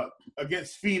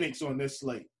Phoenix on this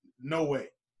slate. No way.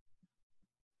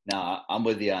 No, I'm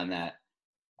with you on that.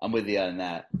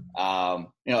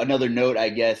 Another note, I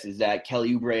guess, is that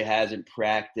Kelly Oubre hasn't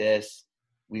practiced.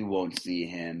 We won't see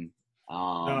him.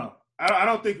 No, I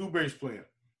don't think Oubre's playing.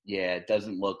 Yeah, it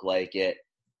doesn't look like it.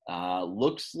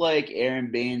 Looks like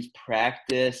Aaron Baines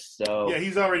practiced. So yeah,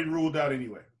 he's already ruled out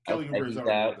anyway. Kelly Oubre's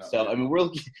already ruled out. So, I mean,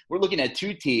 we're looking at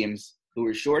two teams who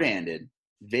are shorthanded.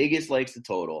 Vegas likes the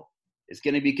total. It's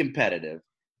going to be competitive.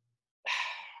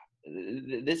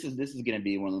 This is going to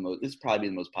be this is probably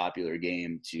the most popular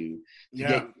game to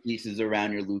get pieces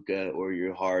around your Luka or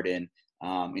your Harden.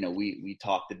 We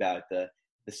talked about the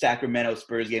Sacramento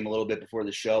Spurs game a little bit before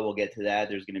the show. We'll get to that.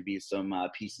 There's going to be some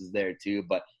pieces there too,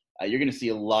 but you're going to see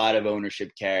a lot of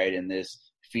ownership carried in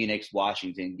this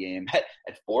Phoenix-Washington game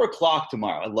at 4:00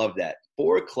 tomorrow. I love that.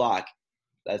 4:00.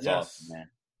 That's awesome, man.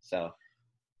 So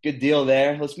good deal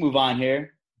there. Let's move on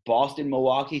here. Boston,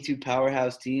 Milwaukee, two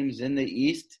powerhouse teams in the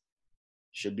East.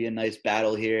 Should be a nice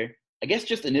battle here. I guess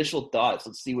just initial thoughts.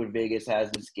 Let's see what Vegas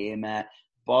has this game at.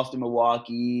 Boston,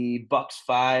 Milwaukee, Bucks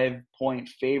 5-point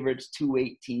favorites,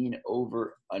 218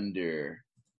 over under.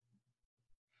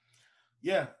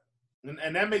 Yeah,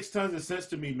 and that makes tons of sense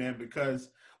to me, man, because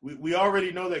we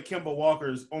already know that Kemba Walker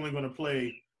is only going to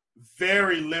play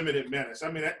very limited minutes.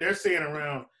 I mean, they're saying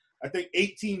around, I think,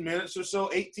 18 minutes or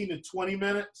so, 18 to 20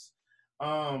 minutes.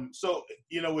 So,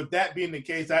 with that being the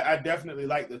case, I definitely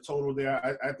like the total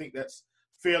there. I think that's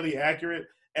fairly accurate.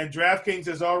 And DraftKings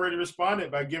has already responded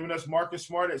by giving us Marcus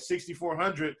Smart at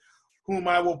 6,400, whom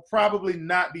I will probably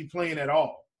not be playing at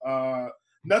all.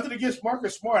 Nothing against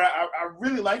Marcus Smart. I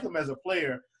really like him as a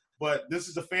player, but this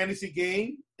is a fantasy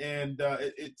game, and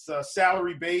it's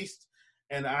salary-based,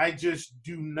 and I just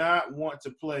do not want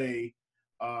to play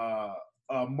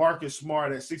Marcus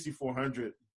Smart at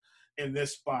 6,400 in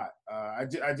this spot. I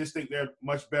just think there are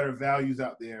much better values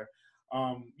out there.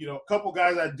 A couple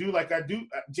guys I do.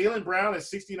 Jaylen Brown at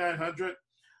 6,900.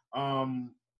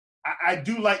 I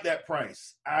do like that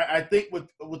price. I think with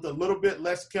a little bit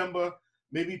less Kemba,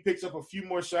 maybe picks up a few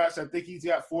more shots. I think he's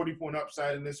got 40-point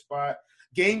upside in this spot.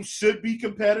 Game should be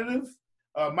competitive.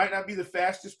 Might not be the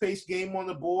fastest paced game on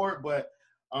the board, but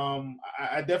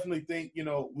I definitely think,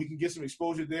 we can get some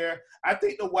exposure there. I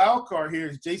think the wild card here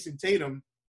is Jason Tatum,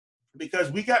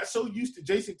 because we got so used to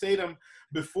Jason Tatum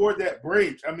before that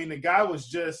break. I mean, the guy was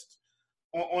just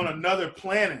on another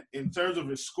planet in terms of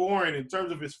his scoring, in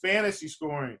terms of his fantasy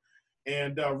scoring,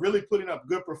 and really putting up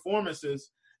good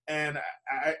performances. And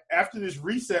after this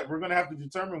reset, we're going to have to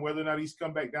determine whether or not he's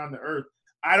come back down to earth.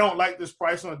 I don't like this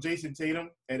price on Jason Tatum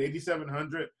at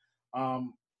 8,700.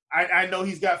 I know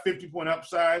he's got 50-point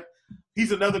upside.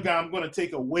 He's another guy I'm going to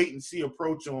take a wait-and-see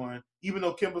approach on, even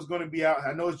though Kemba's going to be out.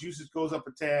 I know his usage goes up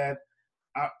a tad.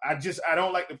 I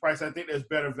don't like the price. I think there's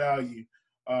better value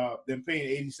than paying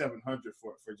 8,700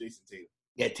 for Jason Tatum.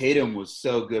 Yeah, Tatum was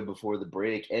so good before the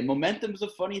break. And momentum's a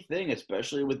funny thing,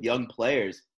 especially with young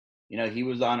players. He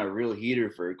was on a real heater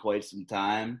for quite some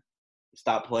time.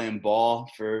 Stopped playing ball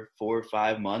for 4 or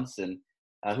 5 months. And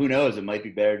who knows, it might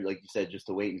be better, like you said, just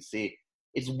to wait and see.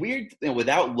 It's weird,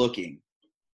 without looking,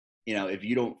 if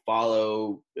you don't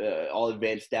follow all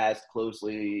advanced stats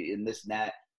closely in this and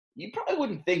that, you probably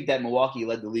wouldn't think that Milwaukee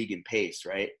led the league in pace,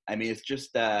 right? I mean, it's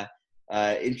just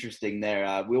interesting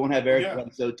there. We won't have Eric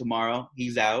Bledsoe tomorrow.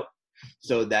 He's out.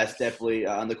 So that's definitely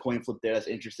on the coin flip there. That's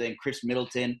interesting. Chris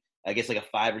Middleton, I guess like a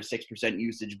 5 or 6%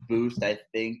 usage boost, I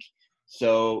think.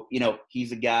 So,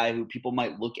 he's a guy who people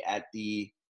might look at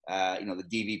the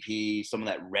DVP, some of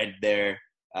that red there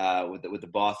with the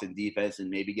Boston defense and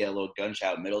maybe get a little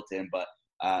gunshot Middleton. But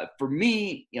for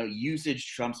me,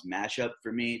 usage trumps matchup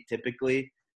for me typically.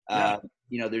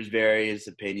 There's various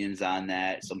opinions on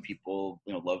that. Some people,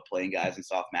 love playing guys in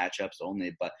soft matchups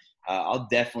only, but I'll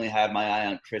definitely have my eye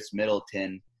on Chris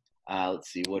Middleton. Let's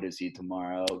see, what is he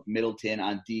tomorrow? Middleton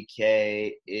on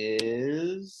DK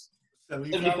is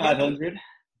 7,500.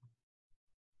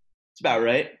 It's about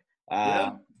right.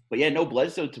 But yeah, no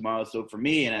Bledsoe tomorrow. So for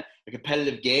me, in a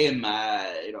competitive game,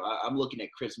 I'm looking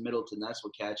at Chris Middleton. That's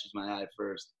what catches my eye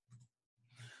first.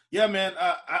 Yeah, man,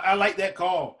 I like that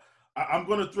call. I'm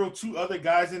going to throw two other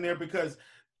guys in there because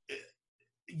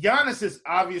Giannis is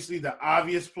obviously the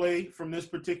obvious play from this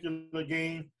particular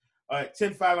game. At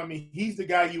 10-5, I mean, he's the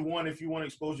guy you want if you want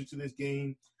exposure to this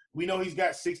game. We know he's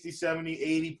got 60, 70,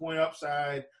 80-point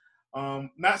upside.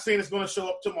 Not saying it's going to show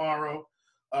up tomorrow.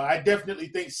 I definitely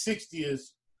think 60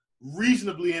 is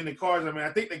reasonably in the cards. I mean,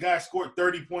 I think the guy scored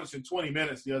 30 points in 20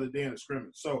 minutes the other day in a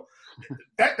scrimmage. So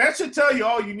that should tell you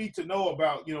all you need to know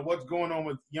about, what's going on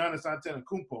with Giannis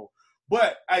Antetokounmpo.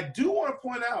 But I do want to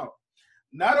point out,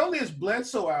 not only is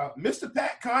Bledsoe out, Mr.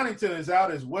 Pat Connaughton is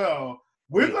out as well.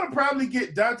 We're going to probably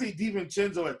get Dante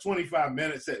DiVincenzo at 25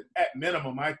 minutes at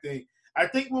minimum, I think. I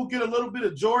think we'll get a little bit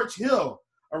of George Hill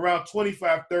around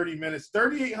 25, 30 minutes.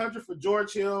 3,800 for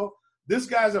George Hill. This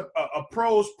guy's a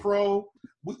pro's pro.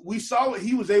 We saw what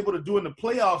he was able to do in the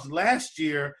playoffs last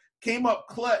year. Came up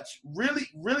clutch. Really,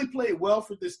 really played well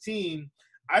for this team.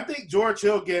 I think George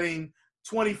Hill getting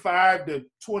 25 to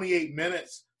 28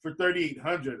 minutes for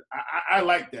 3,800. I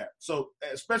like that. So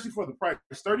especially for the price,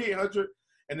 3,800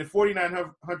 and then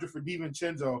 4,900 for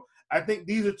DiVincenzo. I think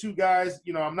these are two guys.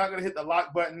 I'm not going to hit the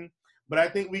lock button, but I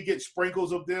think we get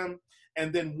sprinkles of them.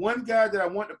 And then one guy that I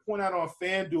want to point out on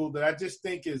FanDuel that I just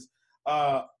think is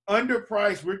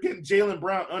underpriced. We're getting Jaylen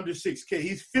Brown under 6K.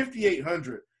 He's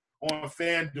 5,800 on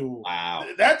FanDuel. Wow,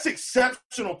 that's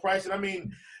exceptional pricing. I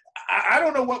mean, I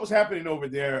don't know what was happening over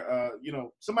there.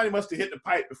 Somebody must have hit the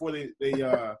pipe before they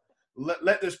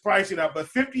let this pricing out. But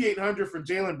 5,800 for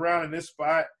Jaylen Brown in this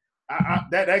spot,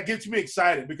 that gets me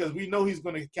excited because we know he's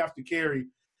going to have to carry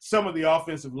some of the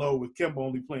offensive load with Kemba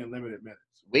only playing limited minutes.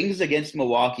 Wings against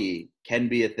Milwaukee can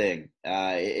be a thing.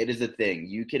 It is a thing.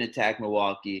 You can attack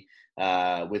Milwaukee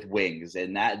with wings,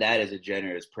 and that is a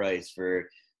generous price for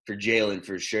Jaylen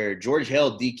for sure. George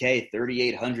Hill, DK,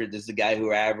 3,800. This is a guy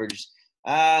who averaged –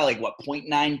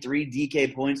 0.93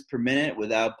 DK points per minute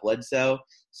without Bledsoe.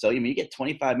 So, you get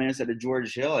 25 minutes out of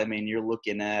George Hill. I mean, you're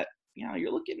looking at you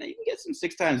can get some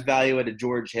 6 times value out of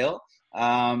George Hill.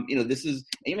 This is,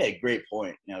 you made a great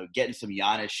point, getting some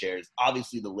Giannis shares,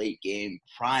 obviously the late game,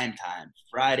 prime time,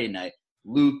 Friday night,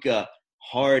 Luka,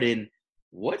 Harden.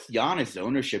 What's Giannis'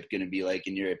 ownership going to be like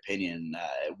in your opinion?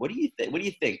 What do you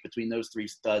think between those three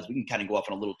studs? We can kind of go off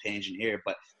on a little tangent here,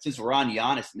 but since we're on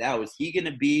Giannis now, is he going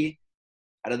to be,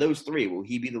 out of those three, will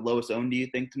he be the lowest owned, do you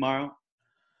think, tomorrow?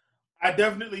 I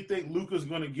definitely think Luka's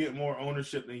going to get more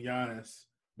ownership than Giannis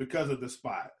because of the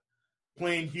spot.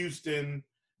 Playing Houston,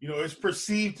 it's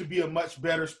perceived to be a much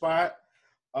better spot.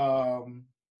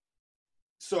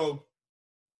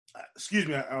 Excuse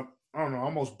me, I don't know, I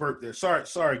almost burped there.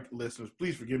 Sorry, listeners.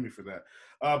 Please forgive me for that.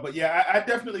 But yeah, I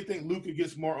definitely think Luka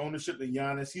gets more ownership than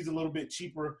Giannis. He's a little bit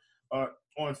cheaper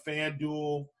on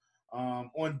FanDuel.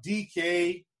 On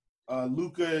DK,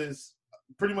 Luka is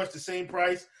pretty much the same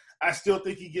price. I still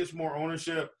think he gets more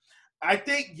ownership. I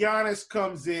think Giannis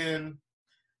comes in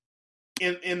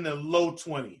the low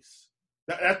 20s.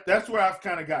 That's where I've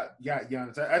kind of got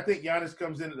Giannis. I think Giannis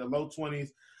comes in at the low 20s,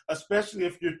 especially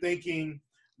if you're thinking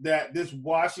that this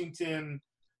Washington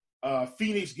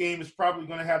Phoenix game is probably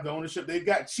going to have the ownership. They've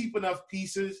got cheap enough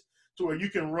pieces to where you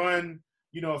can run,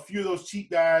 a few of those cheap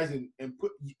guys and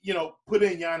put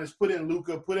in Giannis, put in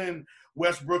Luka, put in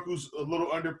Westbrook, who's a little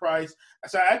underpriced.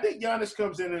 So I think Giannis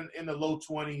comes in the low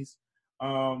 20s.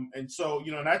 And so,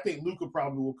 and I think Luka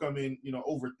probably will come in,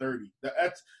 over 30.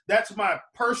 That's my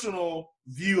personal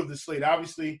view of the slate.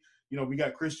 Obviously, we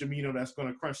got Chris Jamino that's going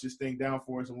to crunch this thing down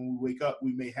for us. And when we wake up,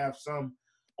 we may have some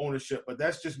ownership, but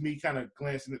that's just me kind of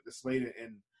glancing at the slate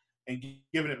and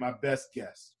giving it my best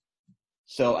guess.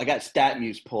 So I got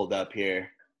StatMuse pulled up here.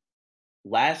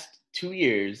 Last 2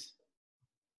 years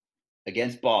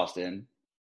against Boston,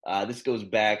 this goes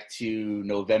back to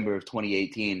November of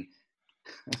 2018.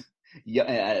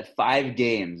 5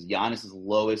 games, Giannis'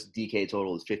 lowest DK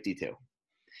total is 52.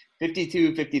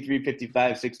 52, 53,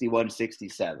 55, 61,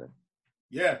 67.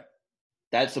 Yeah.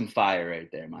 That's some fire right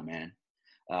there, my man.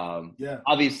 Yeah.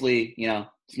 Obviously,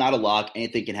 it's not a lock.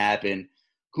 Anything can happen.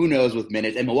 Who knows with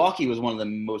minutes? And Milwaukee was one of the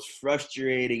most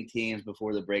frustrating teams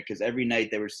before the break because every night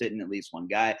they were sitting at least one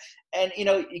guy. And,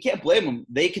 you can't blame them.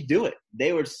 They could do it.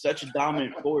 They were such a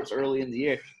dominant force early in the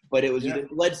year. But it was either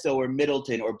Bledsoe or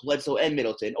Middleton or Bledsoe and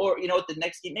Middleton. Or, at the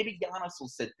next game, maybe Giannis will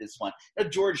sit this one.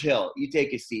 George Hill, you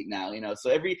take a seat now. So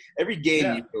every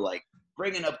game you were like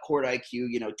bringing up court IQ,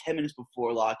 10 minutes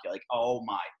before lock, you're like, oh,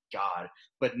 my God.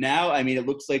 But now, it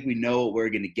looks like we know what we're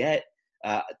going to get.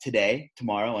 Today,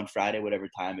 tomorrow, on Friday, whatever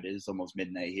time it is. It's almost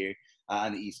midnight here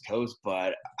on the East Coast.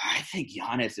 But I think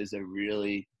Giannis is a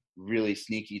really, really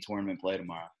sneaky tournament play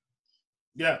tomorrow.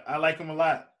 Yeah, I like him a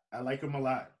lot.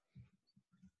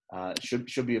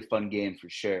 Should be a fun game for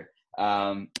sure.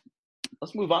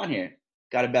 Let's move on here.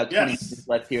 Got about 20 minutes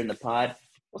left here in the pod.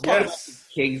 Let's talk about this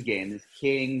Kings game. This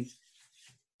Kings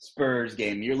Spurs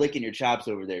game. You're licking your chops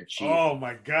over there, Chief. Oh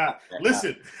my God!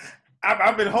 Listen,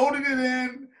 I've been holding it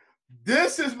in.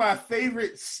 This is my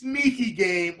favorite sneaky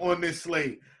game on this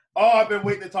slate. Oh, I've been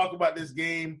waiting to talk about this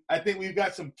game. I think we've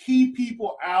got some key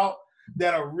people out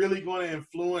that are really going to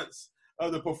influence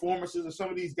the performances of some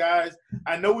of these guys.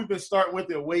 I know we've been starting with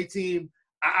the away team.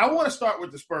 I want to start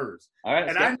with the Spurs. All right,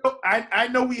 and I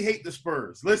know we hate the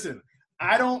Spurs. Listen,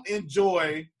 I don't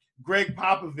enjoy Greg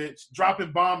Popovich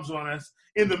dropping bombs on us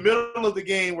in the middle of the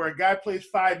game where a guy plays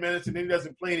 5 minutes and then he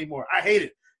doesn't play anymore. I hate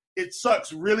it. It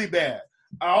sucks really bad.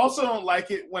 I also don't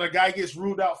like it when a guy gets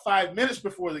ruled out 5 minutes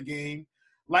before the game,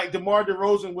 like DeMar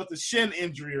DeRozan with a shin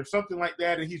injury or something like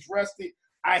that, and he's rested.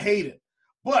 I hate it.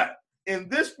 But in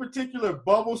this particular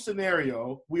bubble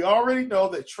scenario, we already know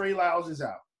that Trey Lyles is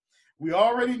out. We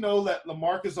already know that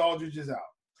LaMarcus Aldridge is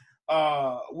out.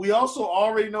 We also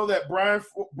already know that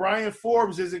Brian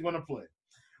Forbes isn't going to play.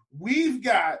 We've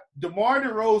got DeMar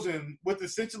DeRozan with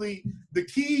essentially the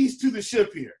keys to the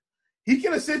ship here. He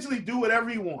can essentially do whatever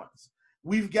he wants.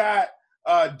 We've got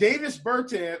Jakob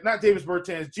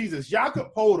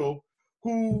Poeltl,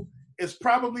 who is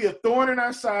probably a thorn in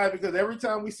our side because every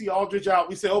time we see Aldridge out,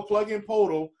 we say, oh, plug in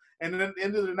Poeltl, and then at the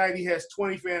end of the night, he has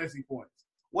 20 fantasy points.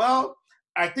 Well,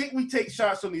 I think we take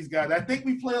shots on these guys. I think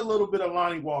we play a little bit of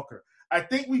Lonnie Walker. I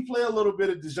think we play a little bit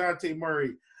of DeJounte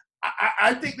Murray.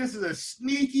 I think this is a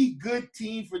sneaky good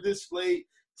team for this slate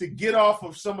to get off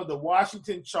of some of the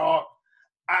Washington chalk.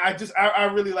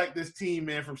 I really like this team,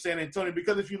 man, from San Antonio,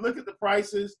 because if you look at the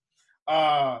prices,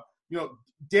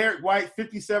 Derek White,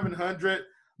 $5,700,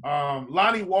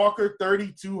 Lonnie Walker,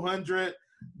 $3,200,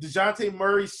 DeJounte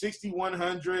Murray,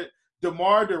 $6,100,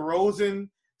 DeMar DeRozan,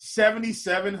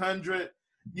 $7,700.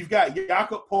 You've got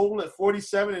Jakob Poeltl at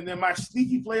 $47,000, and then my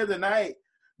sneaky player of the night,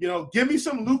 give me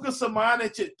some Luka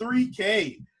Samanic at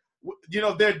 $3,000.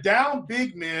 They're down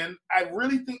big, man. I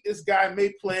really think this guy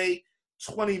may play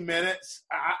 20 minutes.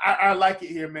 I like it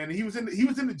here, man. He was in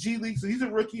the G League, so he's a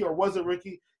rookie or was a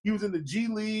rookie. He was in the G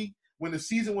League when the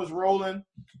season was rolling.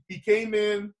 He came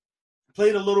in,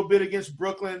 played a little bit against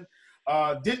Brooklyn,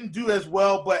 didn't do as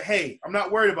well, but hey, I'm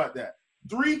not worried about that.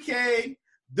 $3,000.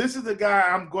 This is the guy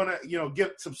I'm gonna,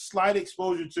 get some slight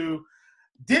exposure to.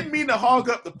 Didn't mean to hog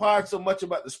up the pod so much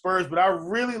about the Spurs, but I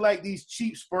really like these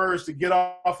cheap Spurs to get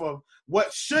off of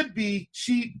what should be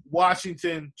cheap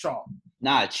Washington chalk.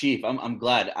 Nah, Chief, I'm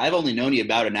glad. I've only known you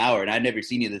about an hour, and I've never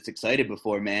seen you this excited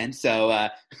before, man. So,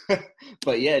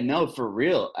 but yeah, no, for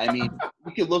real. I mean,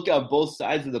 we could look at both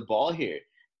sides of the ball here.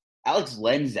 Alex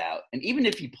Len's out, and even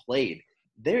if he played,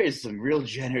 there is some real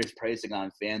generous pricing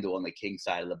on FanDuel on the Kings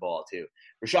side of the ball, too.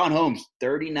 Richaun Holmes,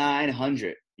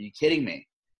 $3,900. Are you kidding me?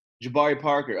 Jabari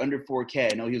Parker, under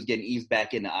 $4K. I know he was getting eased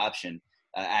back into action,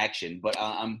 but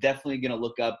I'm definitely going to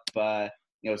look up,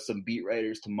 some beat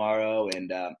writers tomorrow.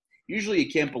 And usually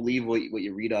you can't believe what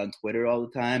you read on Twitter all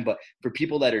the time. But for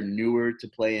people that are newer to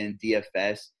play in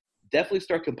DFS, definitely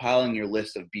start compiling your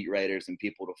list of beat writers and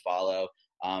people to follow.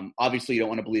 Obviously, you don't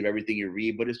want to believe everything you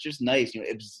read, but it's just nice.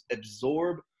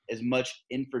 Absorb as much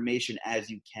information as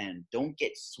you can. Don't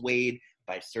get swayed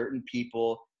by certain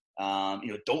people.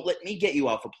 Don't let me get you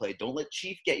off a play. Don't let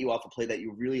Chief get you off a play that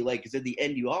you really like, because at the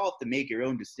end, you all have to make your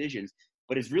own decisions.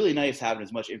 But it's really nice having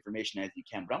as much information as you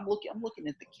can. But I'm looking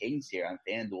at the Kings here on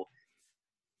FanDuel.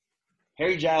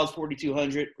 Harry Giles,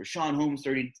 $4,200. Richaun Holmes,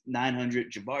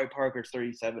 $3,900. Jabari Parker,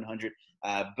 $3,700.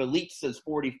 Belit says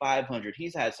 $4,500.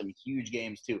 He's had some huge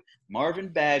games too. Marvin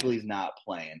Bagley's not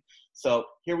playing. So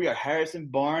here we are. Harrison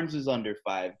Barnes is under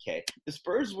 $5K. The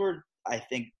Spurs were, I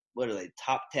think, what are they,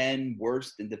 top 10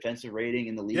 worst in defensive rating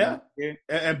in the league? Yeah, here?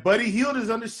 And Buddy Hield is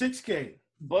under $6K.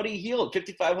 Buddy Hield,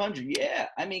 $5,500. Yeah,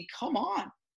 I mean, come on.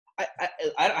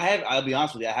 I'll be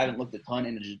honest with you, I haven't looked a ton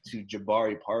into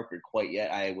Jabari Parker quite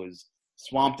yet. I was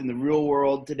swamped in the real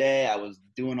world today. I was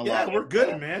doing a lot. Yeah, we're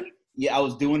good, man. Yeah, I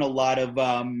was doing a lot of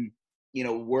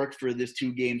work for this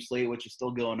 2-game slate, which is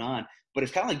still going on. But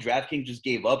it's kind of like DraftKings just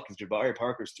gave up because Jabari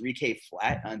Parker's $3K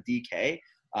flat on DK.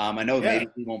 I know maybe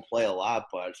he won't play a lot,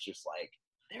 but it's just like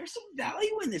there's some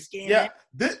value in this game. Yeah,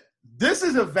 this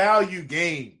is a value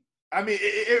game. I mean,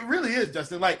 it really is,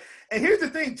 Justin. Like, and here's the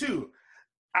thing too.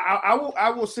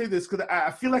 I will say this because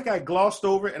I feel like I glossed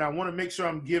over it, and I want to make sure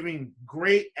I'm giving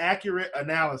great, accurate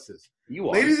analysis.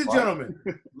 Ladies and gentlemen,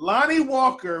 Lonnie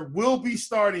Walker will be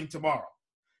starting tomorrow.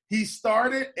 He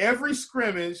started every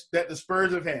scrimmage that the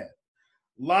Spurs have had.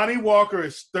 Lonnie Walker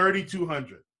is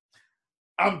 $3,200.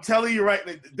 I'm telling you right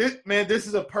now, this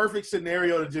is a perfect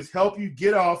scenario to just help you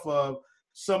get off of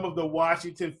some of the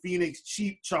Washington Phoenix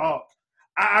cheap chalk.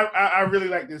 I really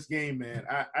like this game, man.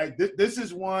 This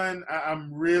is one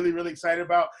I'm really, really excited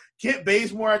about. Kent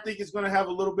Bazemore, I think, is going to have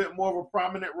a little bit more of a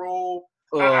prominent role.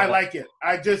 I like it.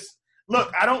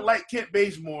 Look, I don't like Kent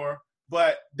Bazemore,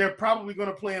 but they're probably going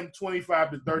to play him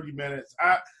 25 to 30 minutes.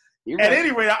 At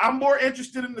any rate, I'm more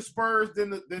interested in the Spurs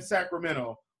than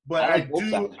Sacramento. But but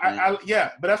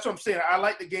that's what I'm saying. I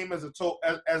like the game as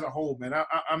a whole, man.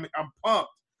 I'm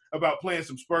pumped about playing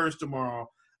some Spurs tomorrow.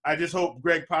 I just hope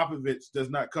Greg Popovich does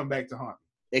not come back to haunt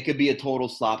me. It could be a total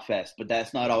slop fest, but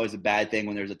that's not always a bad thing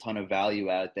when there's a ton of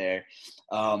value out there.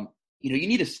 You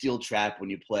need a steel trap when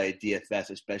you play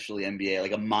DFS, especially NBA,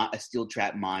 like a steel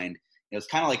trap mind. It's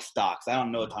kind of like stocks. I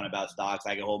don't know a ton about stocks.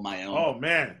 I can hold my own. Oh,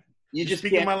 man. You just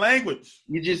speaking my language.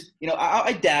 You just,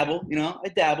 I dabble,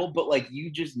 but you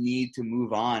just need to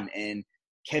move on. And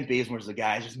Kent Bazemore's the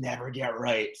guy I just never get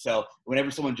right. So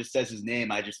whenever someone just says his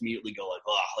name, I just immediately go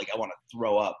I want to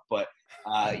throw up. But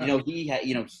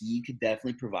he could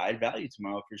definitely provide value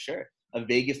tomorrow for sure.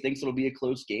 Vegas thinks it'll be a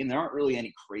close game. There aren't really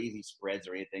any crazy spreads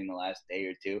or anything the last day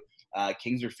or two.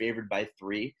 Kings are favored by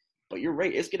 3. But you're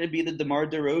right, it's going to be the DeMar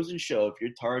DeRozan show. If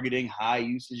you're targeting high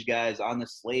usage guys on the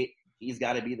slate, he's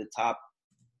got to be the top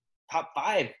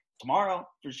 5 tomorrow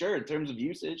for sure in terms of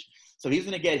usage. So he's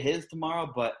going to get his tomorrow,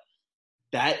 but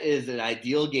that is an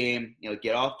ideal game.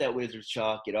 Get off that Wizards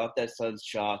chalk, get off that Suns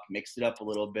chalk, mix it up a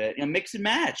little bit. Mix and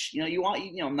match.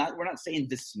 We're not saying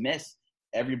dismiss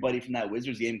everybody from that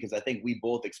Wizards game because I think we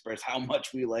both expressed how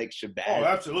much we like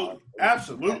Shabazz. Oh,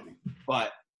 absolutely.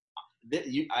 But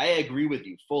I agree with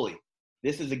you fully.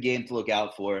 This is a game to look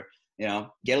out for.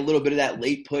 Get a little bit of that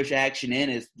late push action in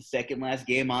as the second last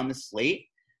game on the slate,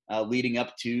 leading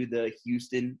up to the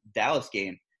Houston-Dallas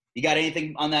game. You got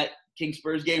anything on that King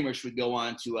Spurs game, or should we go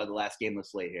on to the last game of the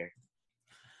slate here?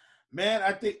 Man,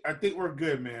 I think we're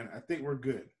good, man. I think we're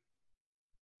good.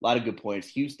 A lot of good points.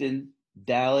 Houston,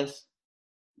 Dallas.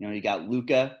 You got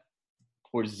Luka,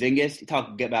 Porzingis. You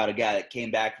talk about a guy that came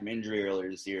back from injury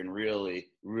earlier this year and really,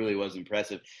 really was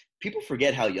impressive. People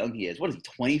forget how young he is. What is he,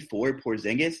 24,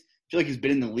 Porzingis? I feel like he's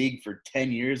been in the league for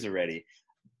 10 years already.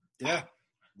 Yeah.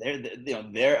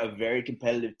 They're a very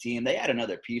competitive team. They add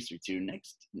another piece or two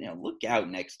next. Look out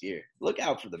next year. Look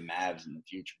out for the Mavs in the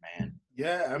future, man.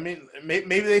 Yeah, I mean,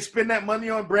 maybe they spend that money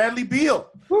on Bradley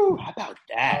Beal. Whew, how about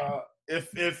that?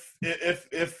 If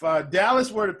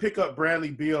Dallas were to pick up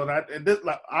Bradley Beal, and this,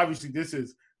 obviously this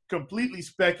is completely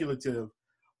speculative,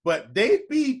 but they'd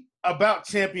be about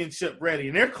championship ready,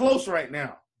 and they're close right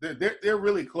now. They're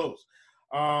really close.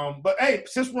 But hey,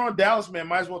 since we're on Dallas, man,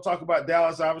 might as well talk about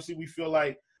Dallas. Obviously, we feel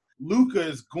like Luka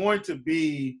is going to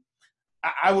be,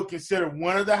 I would consider,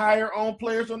 one of the higher owned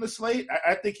players on the slate.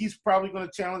 I think he's probably going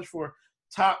to challenge for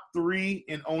top 3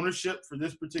 in ownership for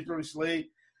this particular slate.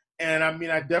 And I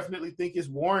mean, I definitely think it's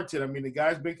warranted. I mean, the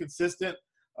guy's been consistent.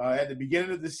 At the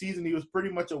beginning of the season, he was pretty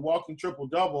much a walking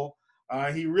triple-double.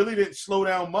 He really didn't slow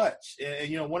down much.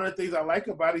 And one of the things I like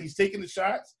about it, he's taking the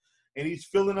shots and he's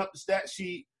filling up the stat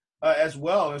sheet as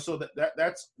well. And so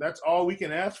that's all we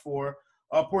can ask for.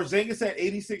 Porzingis at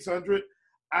 8,600.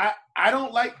 I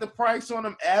don't like the price on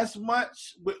him as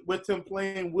much with him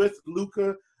playing with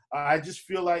Luka. I just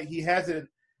feel like he hasn't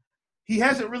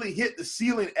really hit the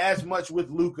ceiling as much with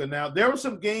Luka. Now, there were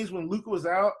some games when Luka was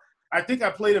out. I think I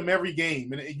played him every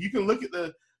game. And you can look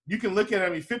at I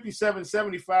mean, 57,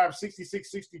 75,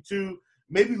 66, 62.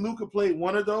 Maybe Luka played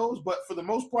one of those. But for the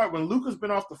most part, when Luka's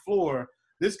been off the floor,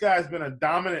 this guy's been a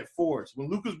dominant force. When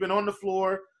Luka's been on the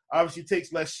floor, obviously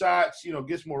takes less shots,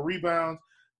 gets more rebounds.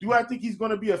 Do I think he's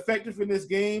going to be effective in this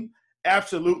game?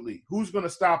 Absolutely. Who's going to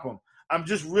stop him? I'm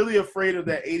just really afraid of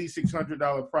that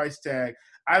 $8,600 price tag.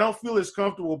 I don't feel as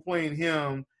comfortable playing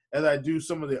him as I do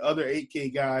some of the other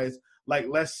 8K guys, like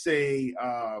let's say,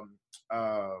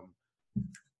 the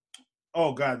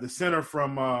center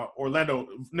from Orlando,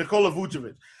 Nikola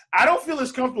Vucevic. I don't feel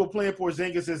as comfortable playing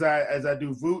Porzingis as I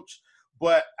do Vuce,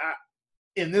 but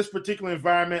in this particular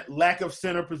environment, lack of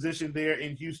center position there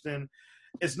in Houston,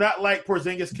 it's not like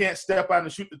Porzingis can't step out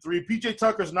and shoot the 3. PJ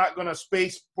Tucker's not going to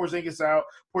space Porzingis out.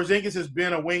 Porzingis has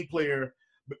been a wing player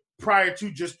prior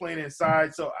to just playing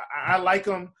inside, so I like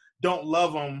him, don't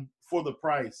love him for the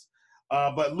price.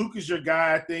 But Luka's your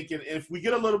guy, I think, and if we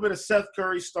get a little bit of Seth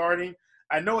Curry starting,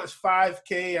 I know it's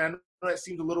 $5K. I know that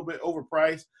seems a little bit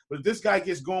overpriced, but if this guy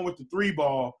gets going with the 3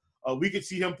 ball, we could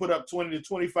see him put up 20 to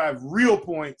 25 real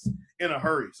points in a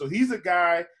hurry. So he's a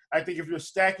guy, I think if you're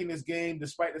stacking this game,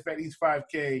 despite the fact he's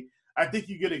 $5K, I think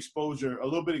you get exposure, a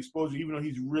little bit of exposure, even though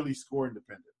he's really score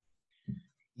independent.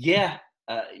 Yeah,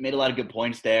 you made a lot of good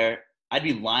points there. I'd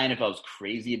be lying if I was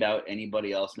crazy about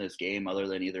anybody else in this game other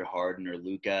than either Harden or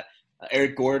Luka.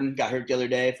 Eric Gordon got hurt the other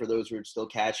day. For those who are still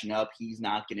catching up, he's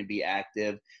not going to be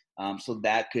active. So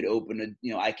that could open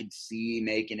I could see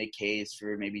making a case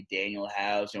for maybe Daniel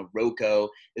House. Rocco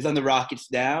is on the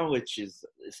Rockets now, which is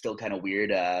still kind of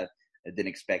weird. I didn't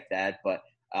expect that, but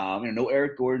no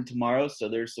Eric Gordon tomorrow. So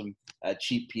there's some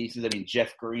cheap pieces. I mean,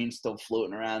 Jeff Green's still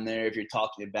floating around there. If you're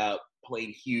talking about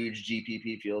playing huge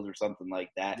GPP fields or something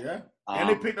like that. Yeah. And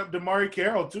they picked up DeMarre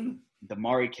Carroll too.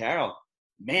 DeMarre Carroll,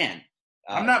 man.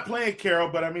 I'm not playing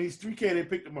Carroll, but I mean, he's 3K. They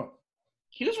picked him up.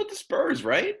 He was with the Spurs,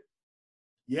 right?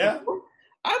 Yeah.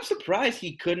 I'm surprised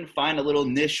he couldn't find a little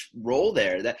niche role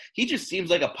there. That he just seems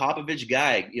like a Popovich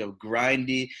guy,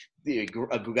 grindy, a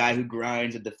guy who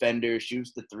grinds, a defender,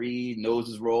 shoots the three, knows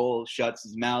his role, shuts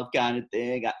his mouth kind of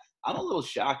thing. I'm a little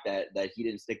shocked that he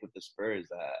didn't stick with the Spurs.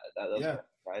 That was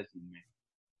surprising to me.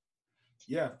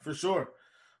 Yeah, for sure.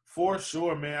 For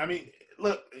sure, man. I mean,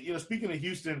 look, speaking of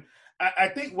Houston, I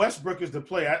think Westbrook is the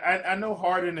play. I know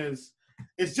Harden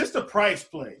it's just a price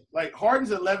play. Like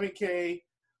Harden's $11K,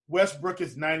 Westbrook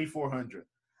is $9,400.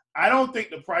 I don't think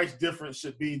the price difference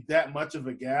should be that much of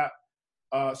a gap.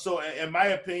 So in my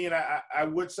opinion, I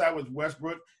would side with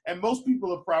Westbrook, and most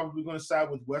people are probably going to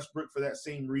side with Westbrook for that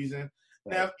same reason.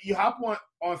 Right. Now, you hop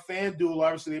on FanDuel,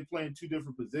 obviously they're playing two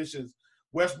different positions.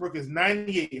 Westbrook is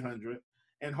 $9,800,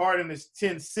 and Harden is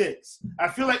 $10,600. I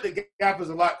feel like the gap is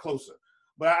a lot closer,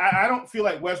 but I don't feel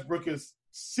like Westbrook is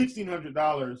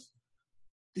 $1,600.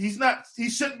 He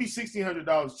shouldn't be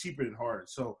 $1,600 cheaper than Harden.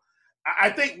 So I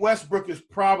think Westbrook is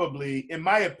probably, in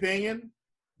my opinion,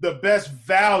 the best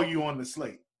value on the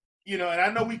slate. And I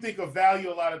know we think of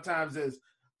value a lot of times as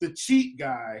the cheap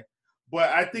guy, but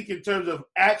I think in terms of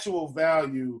actual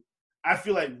value, I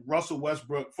feel like Russell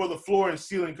Westbrook for the floor and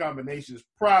ceiling combination is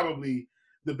probably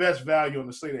the best value on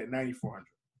the slate at $9,400.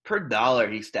 Per dollar,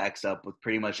 he stacks up with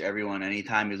pretty much everyone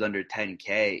anytime he's under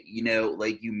 $10K.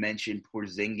 Like you mentioned,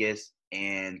 Porzingis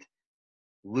and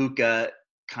Luka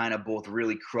kind of both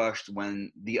really crushed when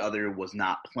the other was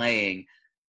not playing.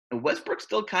 And Westbrook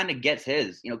still kind of gets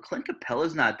his. Clint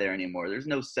Capella's not there anymore. There's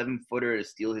no 7-footer to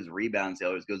steal his rebounds. He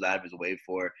always goes out of his way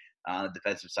for on the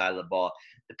defensive side of the ball.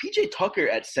 The PJ Tucker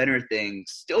at center thing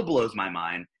still blows my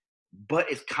mind, but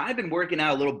it's kind of been working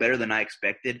out a little better than I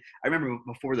expected. I remember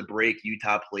before the break,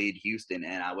 Utah played Houston,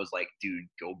 and I was like, dude,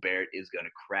 Gobert is going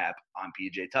to crap on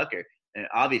PJ Tucker. And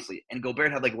obviously, and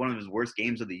Gobert had like one of his worst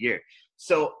games of the year.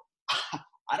 So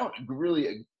I don't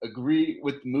really agree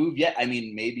with the move yet. I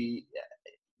mean, maybe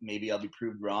I'll be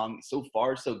proved wrong. So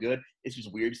far, so good. It's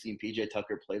just weird seeing PJ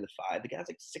Tucker play the 5. The guy's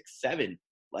like 6'7".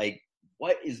 Like,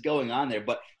 what is going on there?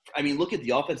 But, I mean, look at the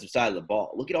offensive side of the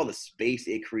ball. Look at all the space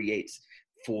it creates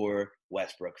for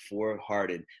Westbrook, for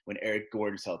Harden, when Eric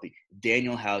Gordon's healthy.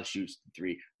 Daniel House shoots the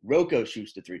 3. Rocco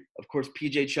shoots the 3. Of course,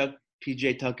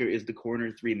 PJ Tucker is the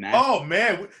corner 3 master. Oh,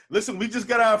 man. Listen, we just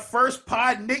got our first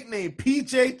pod nickname,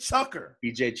 PJ Tucker.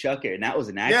 PJ Tucker, and that was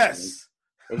an accident. Yes.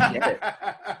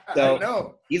 So I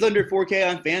know. He's under 4K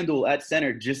on FanDuel at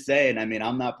center, just saying. I mean,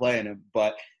 I'm not playing him,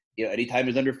 but anytime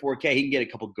he's under 4K, he can get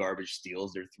a couple garbage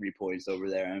steals or 3 points over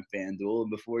there on FanDuel. And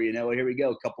before you know it, here we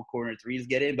go. A couple corner 3s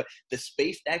get in. But the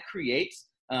space that creates,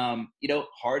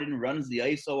 Harden runs the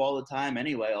ISO all the time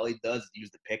anyway. All he does is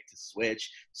use the pick to switch.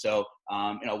 So,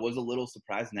 I was a little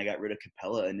surprised when they got rid of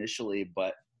Capella initially,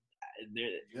 but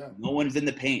no one's in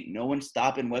the paint. No one's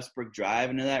stopping Westbrook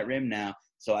driving to that rim now.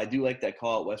 So I do like that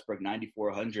call at Westbrook,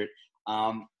 9,400.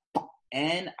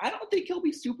 And I don't think he'll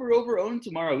be super over-owned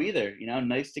tomorrow either.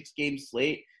 Nice 6-game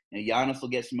slate. Giannis will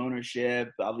get some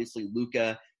ownership. Obviously,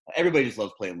 Luka. Everybody just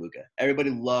loves playing Luka. Everybody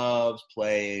loves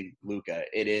playing Luka.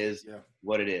 It is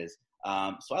what it is.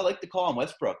 So I like the call on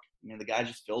Westbrook. The guy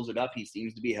just fills it up. He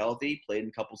seems to be healthy. Played in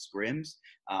a couple scrims.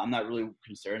 I'm not really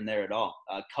concerned there at all.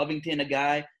 Covington, a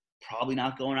guy, probably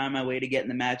not going on my way to getting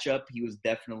the matchup. He was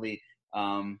definitely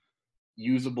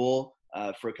usable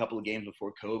for a couple of games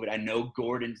before COVID. I know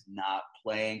Gordon's not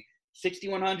playing.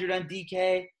 6,100 on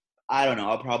DK, I don't know.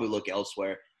 I'll probably look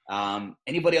elsewhere.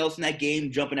 Anybody else in that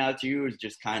game jumping out to you, is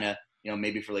just kind of,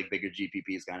 maybe for like bigger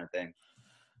GPPs kind of thing?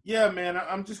 Yeah, man,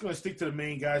 I'm just going to stick to the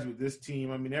main guys with this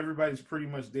team. I mean, everybody's pretty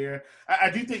much there.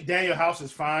 I do think Daniel House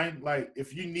is fine. Like,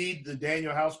 if you need the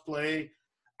Daniel House play,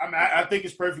 I think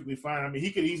it's perfectly fine. I mean,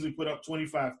 he could easily put up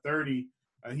 25, 30.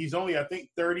 He's only, I think,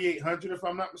 3,800 if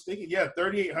I'm not mistaken. Yeah,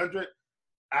 3,800.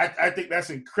 I think that's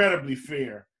incredibly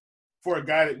fair for a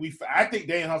guy that I think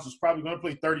Daniel House is probably going to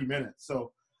play 30 minutes.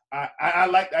 So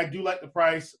I do like the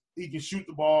price. He can shoot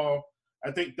the ball. I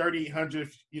think 3,800,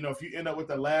 if you end up with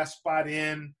the last spot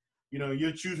in,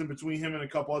 you're choosing between him and a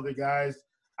couple other guys,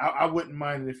 I wouldn't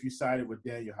mind it if you sided with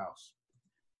Daniel House.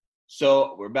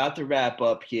 So we're about to wrap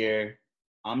up here.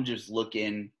 I'm just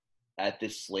looking at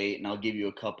this slate, and I'll give you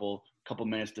a couple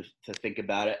minutes to think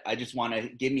about it. I just want to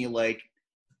give me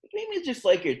maybe just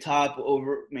like your top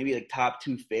 2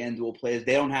 FanDuel plays.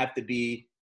 They don't have to be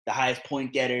the highest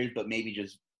point getters, but maybe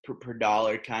just per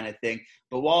dollar kind of thing.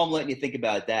 But while I'm letting you think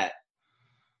about that,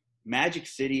 Magic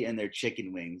City and their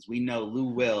chicken wings. We know Lou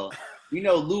Will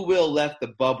left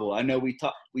the bubble. I know we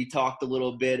talked a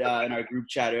little bit in our group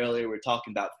chat earlier. We're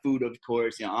talking about food, of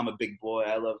course. You know, I'm a big boy.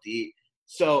 I love to eat.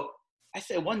 So I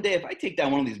said one day if I take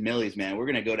down one of these Millies, man, we're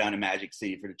gonna go down to Magic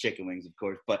City for the chicken wings, of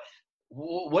course. But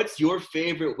what's your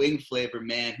favorite wing flavor,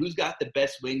 man? Who's got the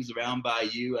best wings around by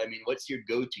you? I mean, what's your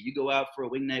go-to? You go out for a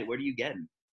wing night, where do you get them?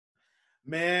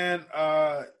 Man,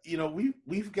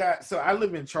 we've got – so I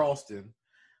live in Charleston.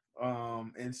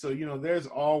 And so, there's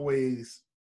always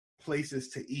places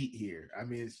to eat here. I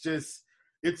mean,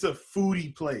 it's a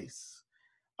foodie place.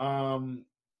 And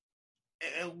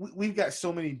we've got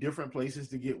so many different places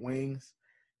to get wings.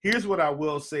 Here's what I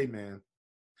will say, man.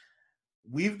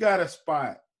 We've got a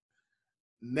spot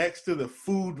next to the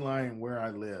Food Lion where I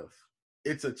live.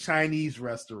 It's a Chinese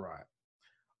restaurant.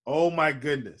 Oh my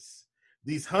goodness.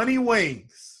 These honey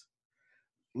wings,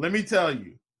 let me tell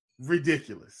you,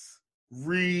 ridiculous.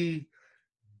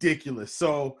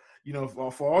 So,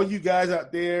 for all you guys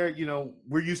out there,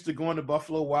 we're used to going to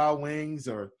Buffalo Wild Wings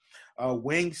or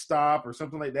Wingstop or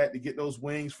something like that to get those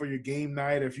wings for your game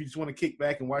night, or if you just want to kick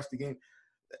back and watch the game.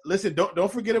 Listen,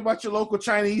 don't forget about your local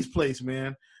Chinese place,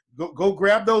 man. Go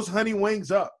grab those honey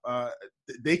wings up.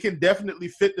 They can definitely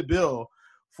fit the bill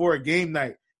for a game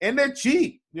night, and they're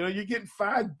cheap. You're getting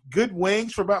 5 good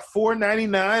wings for about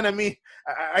 $4.99. I mean,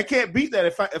 I can't beat that.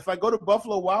 If I go to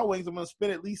Buffalo Wild Wings, I'm going to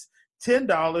spend at least $10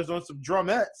 on some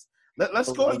drumettes.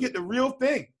 Let's go and get the real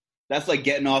thing. That's like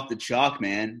getting off the chalk,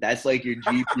 man. That's like your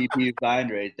GPP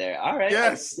find right there. All right.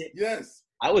 Yes.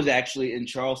 I was actually in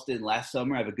Charleston last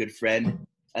summer. I have a good friend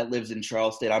that lives in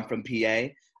Charleston. I'm from PA.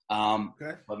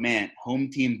 Okay. But man, Home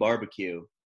Team Barbecue.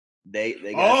 They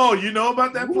got you know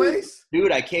about that place?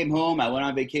 Dude, I came home. I went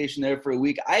on vacation there for a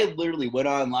week. I literally went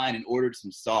online and ordered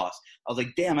some sauce. I was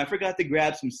like, damn, I forgot to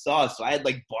grab some sauce. So I had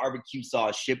like barbecue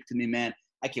sauce shipped to me, man.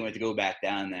 I can't wait to go back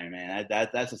down there, man.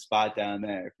 That's a spot down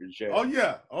there for sure. Oh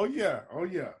yeah.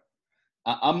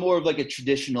 I'm more of like a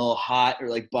traditional hot or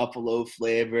like buffalo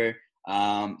flavor.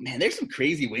 Man, there's some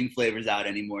crazy wing flavors out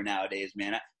anymore nowadays,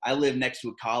 man. I live next to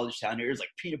a college town here. There's like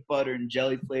peanut butter and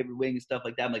jelly flavored wings and stuff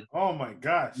like that. I'm like, oh my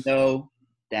gosh. No,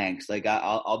 thanks. Like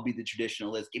I'll be the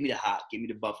traditionalist. Give me the hot. Give me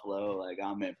the buffalo. Like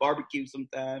I'm in barbecue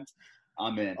sometimes.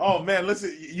 I'm in. Oh man,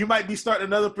 listen, you might be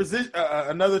starting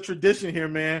another tradition here,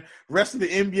 man. Rest of the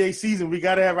NBA season, we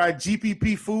got to have our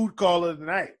GPP food caller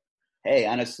tonight. Hey,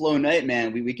 on a slow night,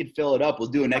 man, we could fill it up. We'll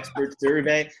do an expert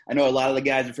survey. I know a lot of the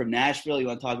guys are from Nashville. You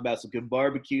want to talk about some good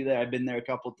barbecue there? I've been there a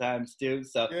couple times too.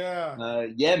 So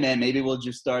yeah, man, maybe we'll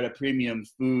just start a premium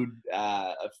food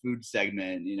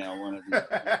segment. One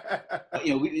of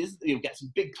these. We've got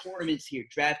some big tournaments here.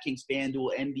 DraftKings,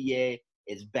 FanDuel, NBA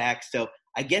is back. So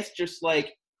I guess just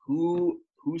like who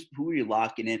are you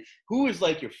locking in? Who is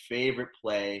like your favorite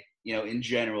play, in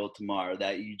general tomorrow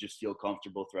that you just feel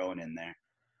comfortable throwing in there?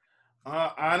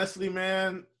 Honestly,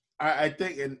 man, I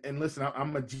think, and listen,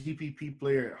 I'm a GPP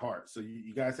player at heart, so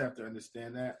you guys have to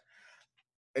understand that,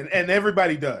 and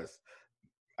everybody does.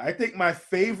 I think my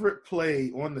favorite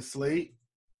play on the slate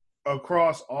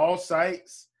across all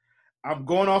sites, I'm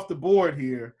going off the board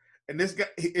here, and this guy,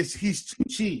 he's too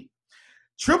cheap.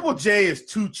 Triple J is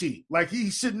too cheap. Like, he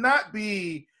should not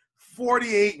be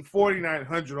 48 and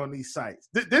 4,900 on these sites.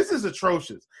 This is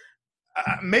atrocious.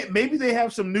 Maybe they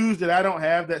have some news that I don't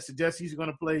have that suggests he's going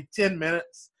to play 10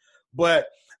 minutes, but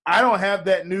I don't have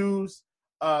that news.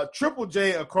 Triple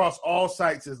J across all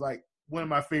sites is like one of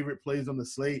my favorite plays on the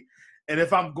slate. And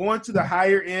if I'm going to the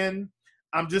higher end,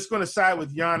 I'm just going to side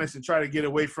with Giannis and try to get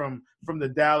away from the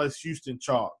Dallas-Houston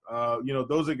chalk.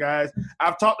 Those are guys.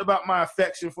 I've talked about my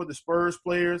affection for the Spurs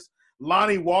players.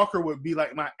 Lonnie Walker would be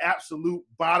like my absolute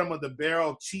bottom of the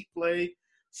barrel cheap play.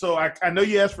 So I know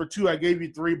you asked for 2. I gave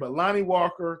you 3, but Lonnie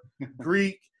Walker,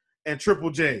 Greek, and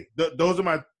Triple J. Those are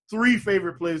my 3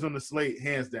 favorite plays on the slate,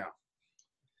 hands down.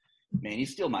 Man, you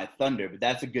steal my thunder, but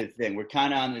that's a good thing. We're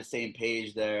kind of on the same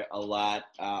page there a lot.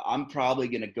 I'm probably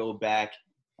going to go back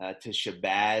to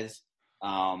Shabazz.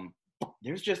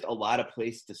 There's just a lot of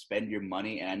places to spend your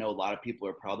money, and I know a lot of people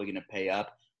are probably going to pay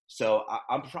up. So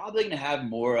I'm probably going to have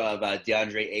more of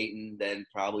DeAndre Ayton than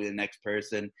probably the next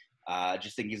person. I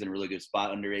just think he's in a really good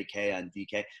spot under 8K on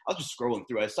DK. I was just scrolling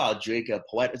through. I saw Jacob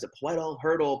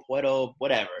Poeltl,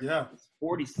 whatever. Yeah.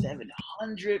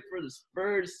 4,700 for the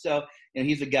Spurs. So,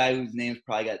 he's a guy whose name's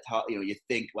probably got top. You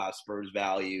think, wow, Spurs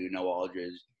value, no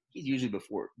Aldridge. he's usually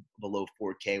below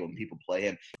 4K when people play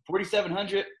him.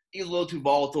 4,700, he's a little too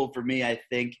volatile for me, I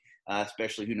think,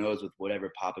 especially who knows with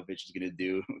whatever Popovich is going to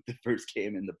do with the first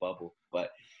game in the bubble. But,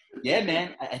 yeah,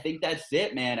 man, I think that's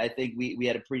it, man. I think we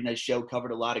had a pretty nice show,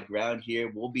 covered a lot of ground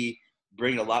here. We'll be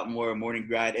bringing a lot more Morning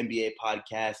Grind NBA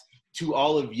podcasts to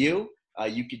all of you.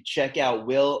 You can check out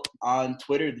Will on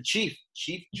Twitter, the Chief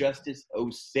Justice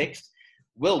 06.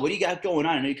 Will, what do you got going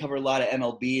on? I know you cover a lot of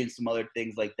MLB and some other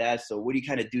things like that. So what do you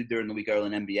kind of do during the week other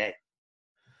than NBA?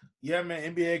 Yeah,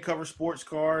 man, NBA covers sports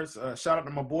cars. Shout out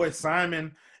to my boy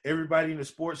Simon, everybody in the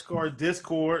sports car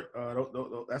Discord.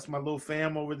 That's my little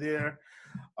fam over there.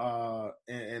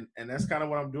 And that's kind of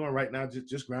what I'm doing right now,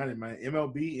 just grinding, man.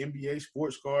 MLB, NBA,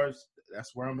 sports cars,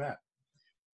 that's where I'm at.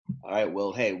 All right,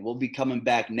 well, hey, we'll be coming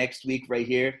back next week right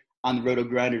here on the Roto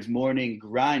Grinders Morning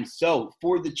Grind. So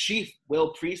for the Chief,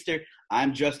 Will Priester,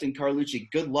 I'm Justin Carlucci.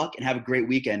 Good luck and have a great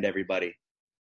weekend, everybody.